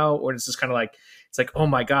right now, or it's just kind of like, it's like, oh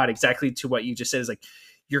my God, exactly to what you just said, is like,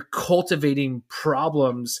 you're cultivating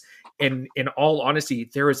problems, and in all honesty,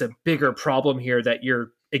 there is a bigger problem here that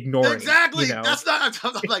you're ignoring. Exactly. You know? That's not,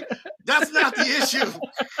 I'm like, that's not the issue.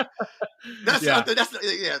 That's not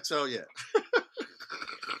yeah. So yeah.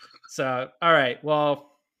 So, all right.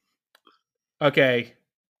 Well, okay.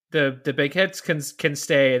 The big hits can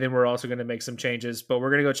stay, and then we're also going to make some changes, but we're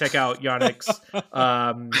going to go check out Yannick's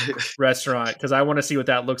restaurant, because I want to see what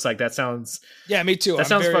that looks like. That sounds, me too. That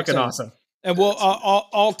sounds fucking awesome. And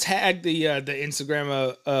I'll tag the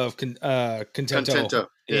Instagram of Contento.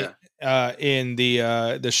 In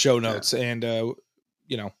the show notes, and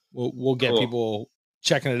we'll get people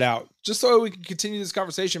checking it out, just so we can continue this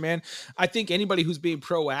conversation, man. I think anybody who's being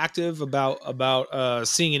proactive about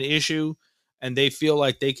seeing an issue, and they feel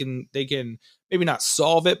like they can maybe not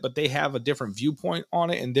solve it, but they have a different viewpoint on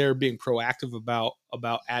it, and they're being proactive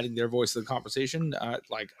about adding their voice to the conversation.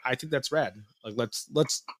 Like, I think that's rad. Like,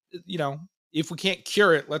 let's if we can't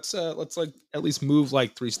cure it, let's like at least move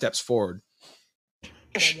like 3 steps forward.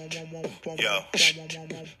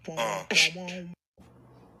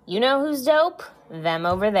 You know who's dope? Them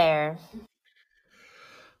over there.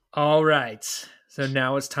 All right. So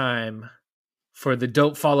now it's time for the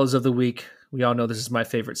dope follows of the week. We all know this is my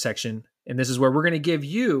favorite section, and this is where we're going to give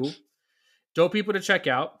you dope people to check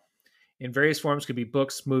out in various forms. Could be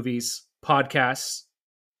books, movies, podcasts,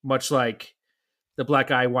 much like the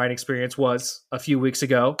Black Eye Wine Experience was a few weeks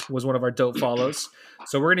ago, was one of our dope follows.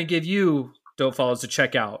 So we're going to give you dope follows to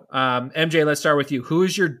check out. MJ, let's start with you. Who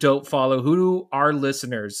is your dope follow? Who do our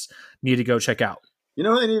listeners need to go check out? You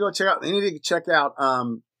know who they need to go check out? They need to check out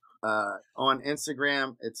on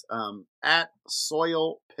Instagram. It's at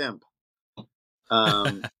Soil Pimp.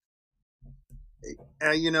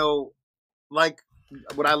 Like,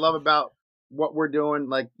 what I love about what we're doing,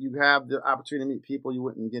 like, you have the opportunity to meet people you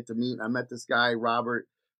wouldn't get to meet. I met this guy, Robert.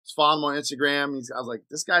 Just following him on Instagram. I was like,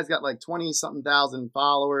 this guy's got like 20-something thousand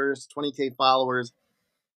followers, 20K followers.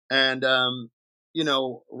 And,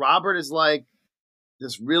 Robert is like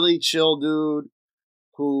this really chill dude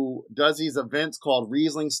who does these events called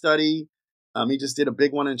Riesling Study. He just did a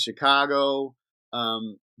big one in Chicago.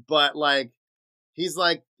 But like, he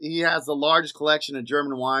has the largest collection of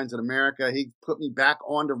German wines in America. He put me back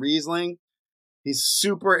onto Riesling. He's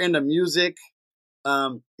super into music.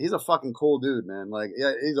 He's a fucking cool dude, man. Like,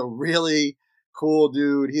 yeah, he's a really cool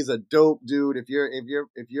dude. He's a dope dude. If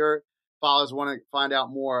your followers want to find out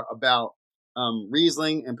more about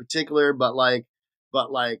Riesling in particular, but like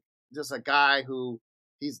just a guy who,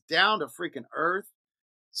 he's down to freaking earth,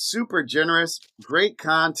 super generous, great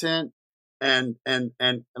content, and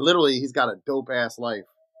literally he's got a dope ass life.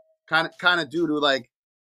 Kind of dude who like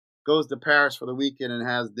goes to Paris for the weekend and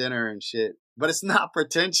has dinner and shit. But it's not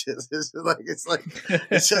pretentious. It's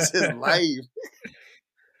just his life.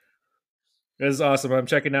 This is awesome. I'm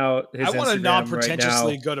checking out his Instagram. I want to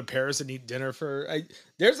non-pretentiously go to Paris and eat dinner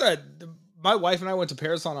my wife and I went to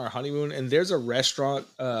Paris on our honeymoon, and there's a restaurant.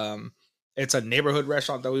 It's a neighborhood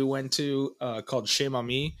restaurant that we went to called Chez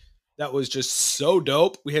Mamie. That was just so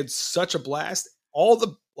dope. We had such a blast. All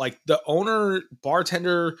the owner,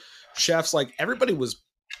 bartender, chefs, like everybody was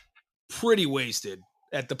pretty wasted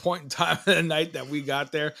at the point in time of the night that we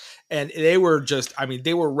got there. And they were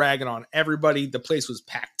they were ragging on everybody. The place was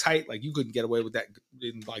packed tight. Like, you couldn't get away with that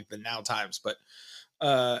in like the now times, but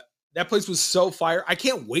that place was so fire. I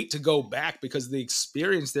can't wait to go back because the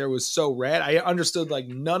experience there was so rad. I understood like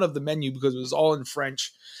none of the menu because it was all in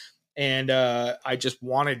French, and I just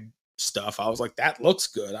wanted stuff. I was like, that looks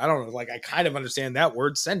good. I don't know. Like, I kind of understand that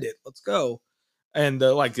word. Send it. Let's go. And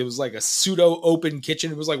it was like a pseudo open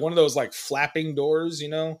kitchen. It was like one of those like flapping doors,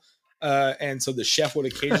 And so the chef would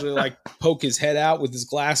occasionally like poke his head out with his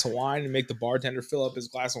glass of wine and make the bartender fill up his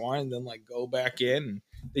glass of wine and then like go back in, and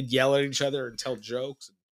they'd yell at each other and tell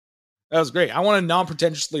jokes. That was great. I want to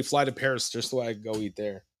non-pretentiously fly to Paris just so I could go eat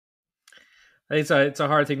there. I think it's a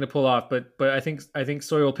hard thing to pull off, but I think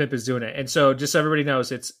Soil Pimp is doing it. And so just so everybody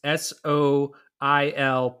knows, it's SOILPIMP.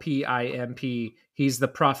 He's the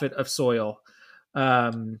prophet of soil.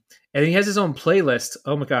 And he has his own playlist.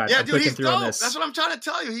 Oh my God. Yeah, I'm dude, he's through dope. on this. That's what I'm trying to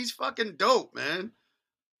tell you. He's fucking dope, man.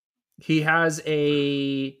 He has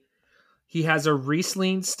a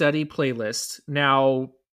Riesling study playlist.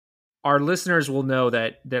 Now, our listeners will know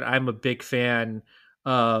that I'm a big fan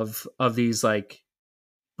of these like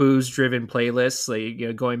booze driven playlists, like, you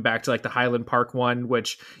know, going back to like the Highland Park one,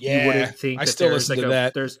 which you wouldn't think I that still there's listen like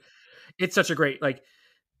to that. It's such a great, like,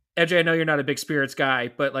 MJ, I know you're not a big spirits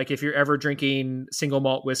guy, but like if you're ever drinking single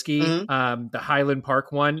malt whiskey, the Highland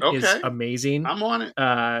Park one is amazing. I'm on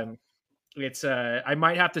it. It's I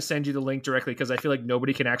might have to send you the link directly because I feel like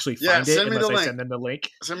nobody can actually find it unless I send them the link.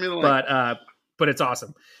 Send me the link. But it's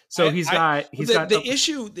awesome. So the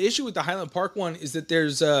issue with the Highland Park one is that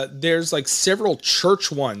there's like several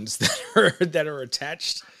church ones that are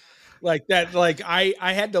attached like that. Like I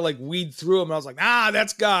had to like weed through them. I was like,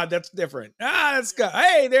 that's God. That's different. That's God.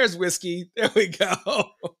 Hey, there's whiskey. There we go.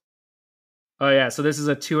 Oh yeah. So this is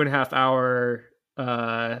a 2.5 hour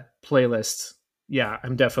playlist. Yeah,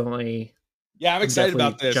 I'm excited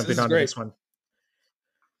about this. Jumping this is on great. This one.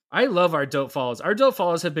 I love our dope follows. Our dope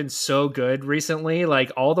follows have been so good recently.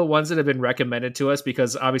 Like all the ones that have been recommended to us,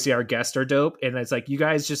 because obviously our guests are dope, and it's like you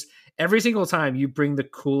guys just every single time you bring the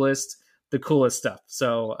coolest stuff.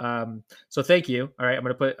 So so thank you. All right, I'm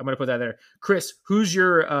gonna put that there. Chris, who's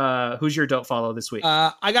your dope follow this week?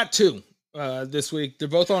 I got two this week. They're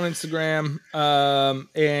both on Instagram,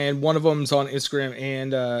 and one of them's on Instagram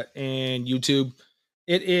and YouTube.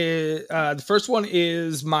 It is the first one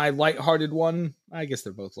is my lighthearted one. I guess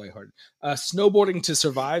they're both lighthearted. Snowboarding to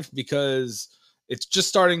survive, because it's just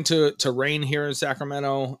starting to rain here in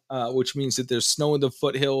Sacramento, which means that there's snow in the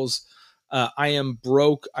foothills. I am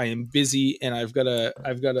broke. I am busy, and I've got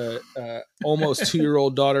a almost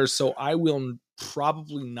 2-year-old daughter, so I will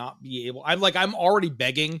probably not be able. I'm already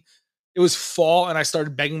begging. It was fall, and I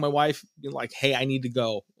started begging my wife, being like, "Hey, I need to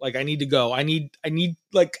go. Like, I need to go. I need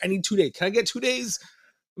 2 days. Can I get 2 days?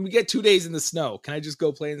 When we get 2 days in the snow, can I just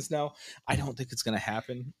go play in the snow?" I don't think it's gonna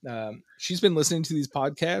happen. She's been listening to these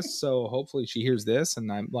podcasts, so hopefully she hears this,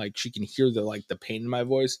 and I'm like, she can hear the pain in my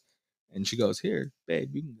voice, and she goes, "Here,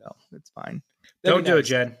 babe, you can go. It's fine." Don't do it,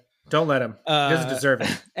 Jen. Don't let him. He doesn't deserve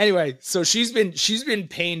it. Anyway, so she's been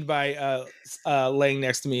pained by laying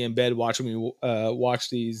next to me in bed, watching me watch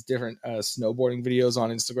these different snowboarding videos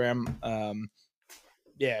on Instagram.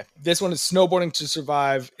 Yeah, this one is Snowboarding to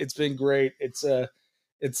Survive. It's been great. It's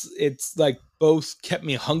like both kept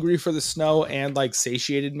me hungry for the snow and like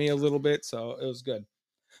satiated me a little bit, so it was good.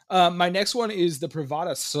 My next one is the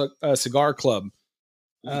Privada Cigar Club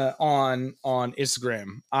on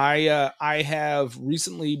Instagram. I have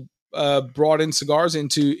recently brought in cigars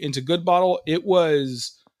into Good Bottle. It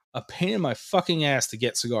was a pain in my fucking ass to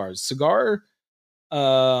get cigars. Cigar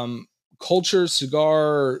culture,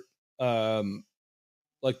 cigar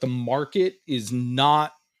like the market is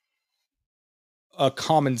not a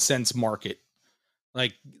common sense market.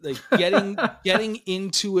 Like getting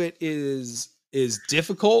into it is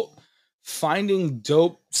difficult. Finding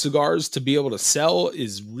dope cigars to be able to sell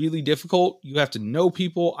is really difficult. You have to know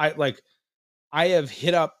people. I have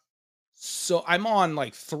hit up, so I'm on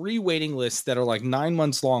like 3 waiting lists that are like 9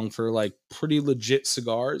 months long for like pretty legit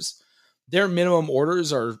cigars. Their minimum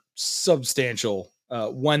orders are substantial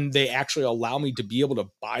when they actually allow me to be able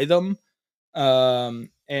to buy them.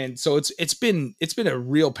 And so it's been a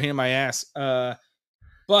real pain in my ass.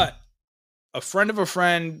 But a friend of a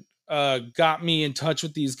friend got me in touch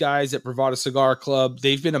with these guys at Privada Cigar Club.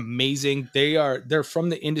 They've been amazing. They're from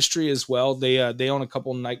the industry as well. They own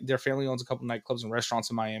their family owns a couple nightclubs and restaurants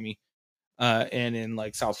in Miami, and in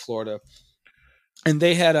like South Florida. And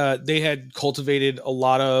they had cultivated a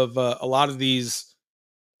lot of these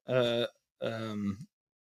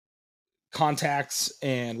contacts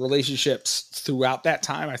and relationships throughout that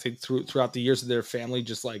time. I think throughout the years of their family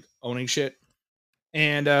just like owning shit.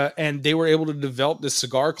 And they were able to develop this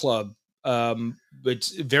cigar club.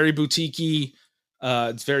 It's very boutiquey.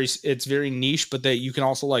 It's very niche, but you can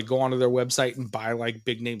also like go onto their website and buy like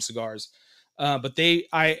big name cigars. But they've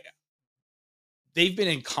been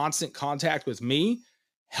in constant contact with me,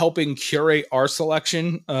 helping curate our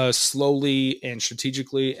selection slowly and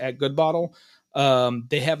strategically at Good Bottle.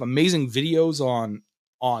 They have amazing videos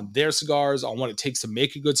on their cigars, on what it takes to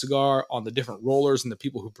make a good cigar, on the different rollers and the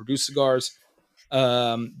people who produce cigars.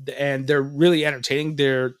 And they're really entertaining.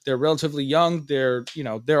 They're relatively young. They're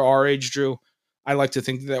our age, Drew. I like to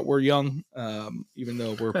think that we're young, even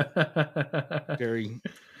though we're very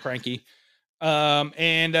cranky.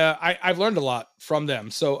 I've learned a lot from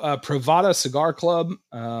them. So Privada Cigar Club,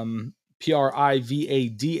 Privada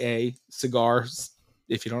cigars.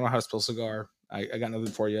 If you don't know how to spell cigar, I got nothing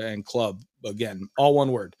for you. And club, again, all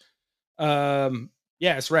one word.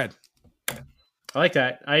 It's red. I like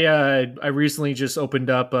that. I recently just opened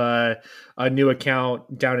up a new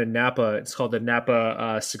account down in Napa. It's called the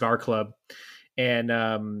Napa Cigar Club,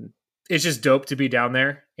 and it's just dope to be down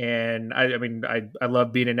there. And I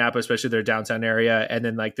love being in Napa, especially their downtown area. And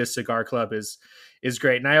then like this cigar club is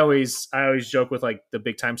great. And I always joke with like the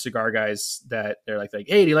big time cigar guys that they're like,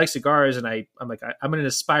 hey, do you like cigars? And I'm like, I'm an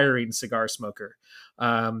aspiring cigar smoker.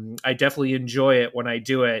 I definitely enjoy it when I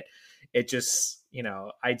do it. It just,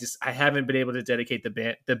 I haven't been able to dedicate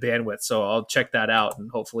the bandwidth. So I'll check that out, and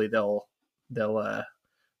hopefully they'll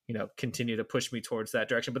continue to push me towards that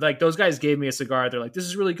direction. But like those guys gave me a cigar. They're like, this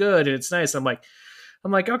is really good. And it's nice. I'm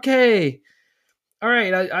like, okay, all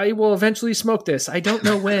right. I will eventually smoke this. I don't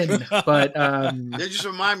know when, but, they just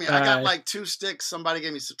remind me, I got like 2 sticks. Somebody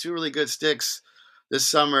gave me 2 really good sticks this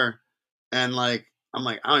summer. And like, I'm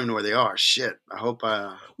like, I don't even know where they are. Shit. I hope.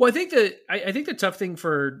 Well, I think the tough thing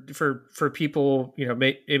for people,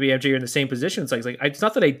 maybe MJ, you're in the same position. It's like it's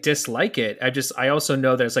not that I dislike it. I also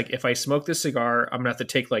know that it's like if I smoke this cigar, I'm gonna have to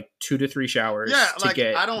take like 2 to 3 showers. Yeah, to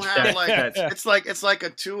get I don't have it's like a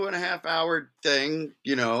 2.5 hour thing,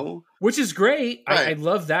 which is great. Right. I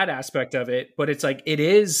love that aspect of it, but it's like it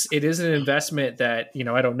is an investment that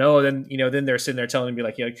I don't know. Then they're sitting there telling me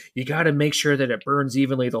like you got to make sure that it burns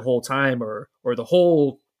evenly the whole time, or the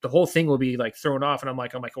whole thing will be like thrown off. And I'm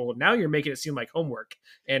like, well, now you're making it seem like homework.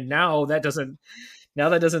 And now that doesn't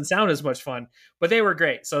sound as much fun, but they were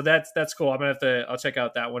great. So that's cool. I'll check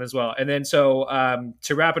out that one as well. And then, so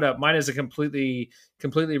to wrap it up, mine is a completely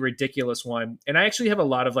ridiculous one. And I actually have a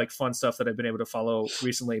lot of like fun stuff that I've been able to follow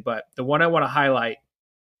recently, but the one I want to highlight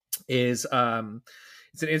is, it's an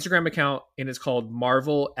Instagram account, and it's called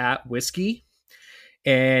Marvel at Whiskey.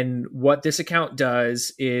 And what this account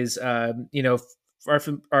does is, our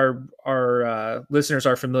listeners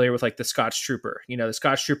are familiar with like the Scotch Trooper. The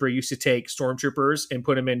Scotch Trooper used to take stormtroopers and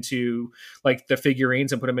put them into like the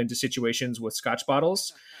figurines and put them into situations with Scotch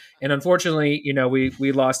bottles. And unfortunately,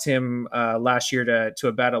 we lost him last year to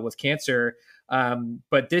a battle with cancer.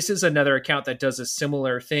 But this is another account that does a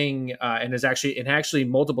similar thing, and is actually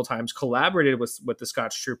multiple times collaborated with the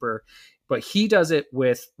Scotch Trooper, but he does it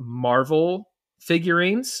with Marvel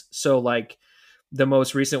figurines. So like the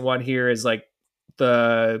most recent one here is like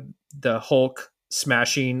the Hulk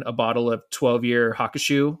smashing a bottle of 12-year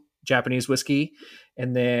Hakushu Japanese whiskey.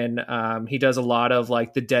 And then he does a lot of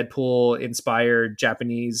like the Deadpool inspired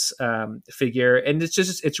Japanese figure. And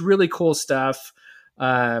it's really cool stuff.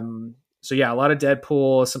 So yeah, a lot of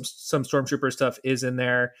Deadpool, some Stormtrooper stuff is in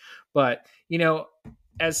there, but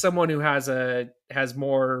as someone who has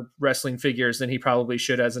more wrestling figures than he probably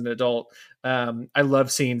should as an adult, I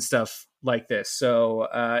love seeing stuff like this. So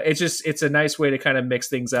it's a nice way to kind of mix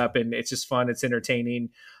things up, and it's just fun. It's entertaining.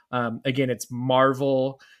 Again, it's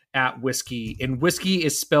Marvel at Whiskey, and whiskey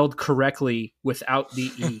is spelled correctly without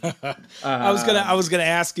the E. I was gonna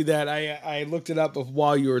ask you that. I looked it up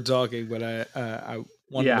while you were talking, but I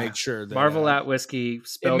want to make sure that Marvel at Whiskey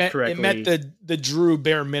spelled correctly. It met the Drew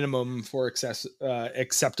bare minimum for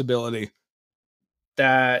acceptability.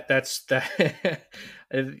 That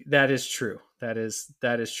is true. That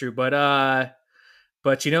is true. But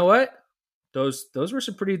you know what? Those were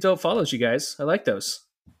some pretty dope follows, you guys. I like those.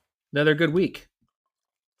 Another good week.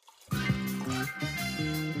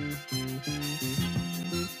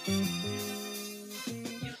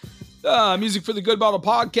 Music for the Good Bottle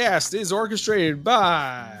podcast is orchestrated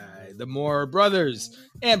by the Moore Brothers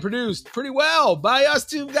and produced pretty well by us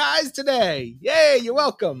 2 guys today. Yay, you're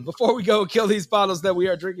welcome. Before we go kill these bottles that we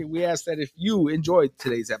are drinking, we ask that if you enjoyed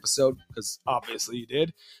today's episode, because obviously you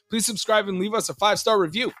did, please subscribe and leave us a 5-star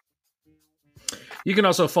review. You can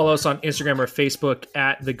also follow us on Instagram or Facebook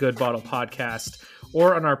at The Good Bottle Podcast,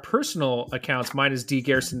 or on our personal accounts. Mine is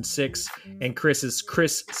dgarrison6 and Chris is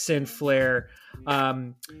Chris Sinflair.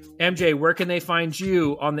 MJ, where can they find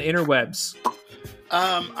you on the interwebs?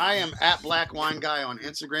 I am at Black Wine Guy on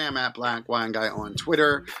Instagram, at Black Wine Guy on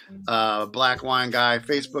Twitter, Black Wine Guy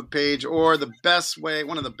Facebook page, or one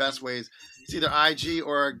of the best ways, it's either IG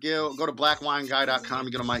or go to blackwineguy.com.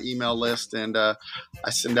 You get on my email list, and I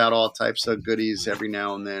send out all types of goodies every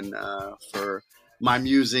now and then for my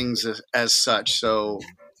musings as such. So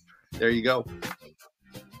there you go.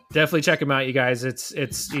 Definitely check him out, you guys.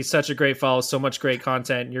 He's such a great follow, so much great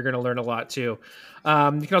content, and you're going to learn a lot too.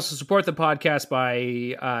 You can also support the podcast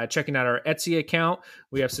by checking out our Etsy account.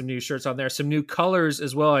 We have some new shirts on there, some new colors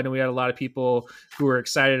as well. I know we had a lot of people who were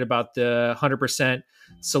excited about the 100%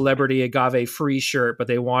 celebrity agave free shirt, but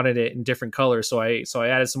they wanted it in different colors. So I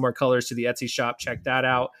added some more colors to the Etsy shop. Check that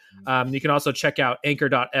out. You can also check out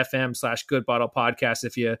anchor.fm/goodbottlepodcast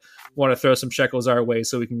if you want to throw some shekels our way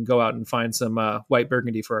so we can go out and find some white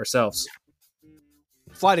burgundy for ourselves.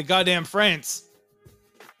 Fly to goddamn France.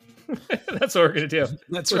 That's what we're going to do.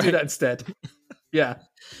 We'll do that instead. Yeah.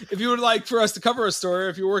 If you would like for us to cover a story, or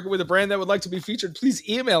if you're working with a brand that would like to be featured, please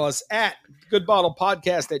email us at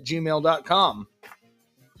goodbottlepodcast@gmail.com.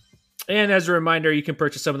 And as a reminder, you can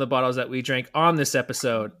purchase some of the bottles that we drank on this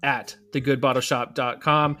episode at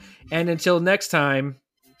thegoodbottleshop.com. And until next time,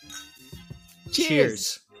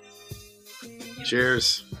 cheers.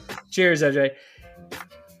 Cheers. Cheers, MJ.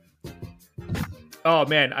 Oh,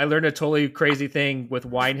 man, I learned a totally crazy thing with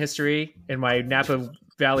wine history in my Napa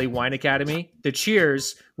Valley Wine Academy. The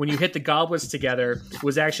cheers, when you hit the goblets together,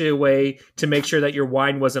 was actually a way to make sure that your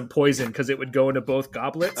wine wasn't poisoned because it would go into both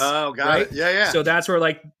goblets. Oh, got it. Yeah. So that's where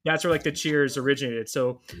the cheers originated.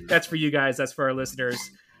 So that's for you guys. That's for our listeners.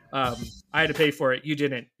 I had to pay for it. You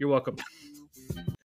didn't. You're welcome.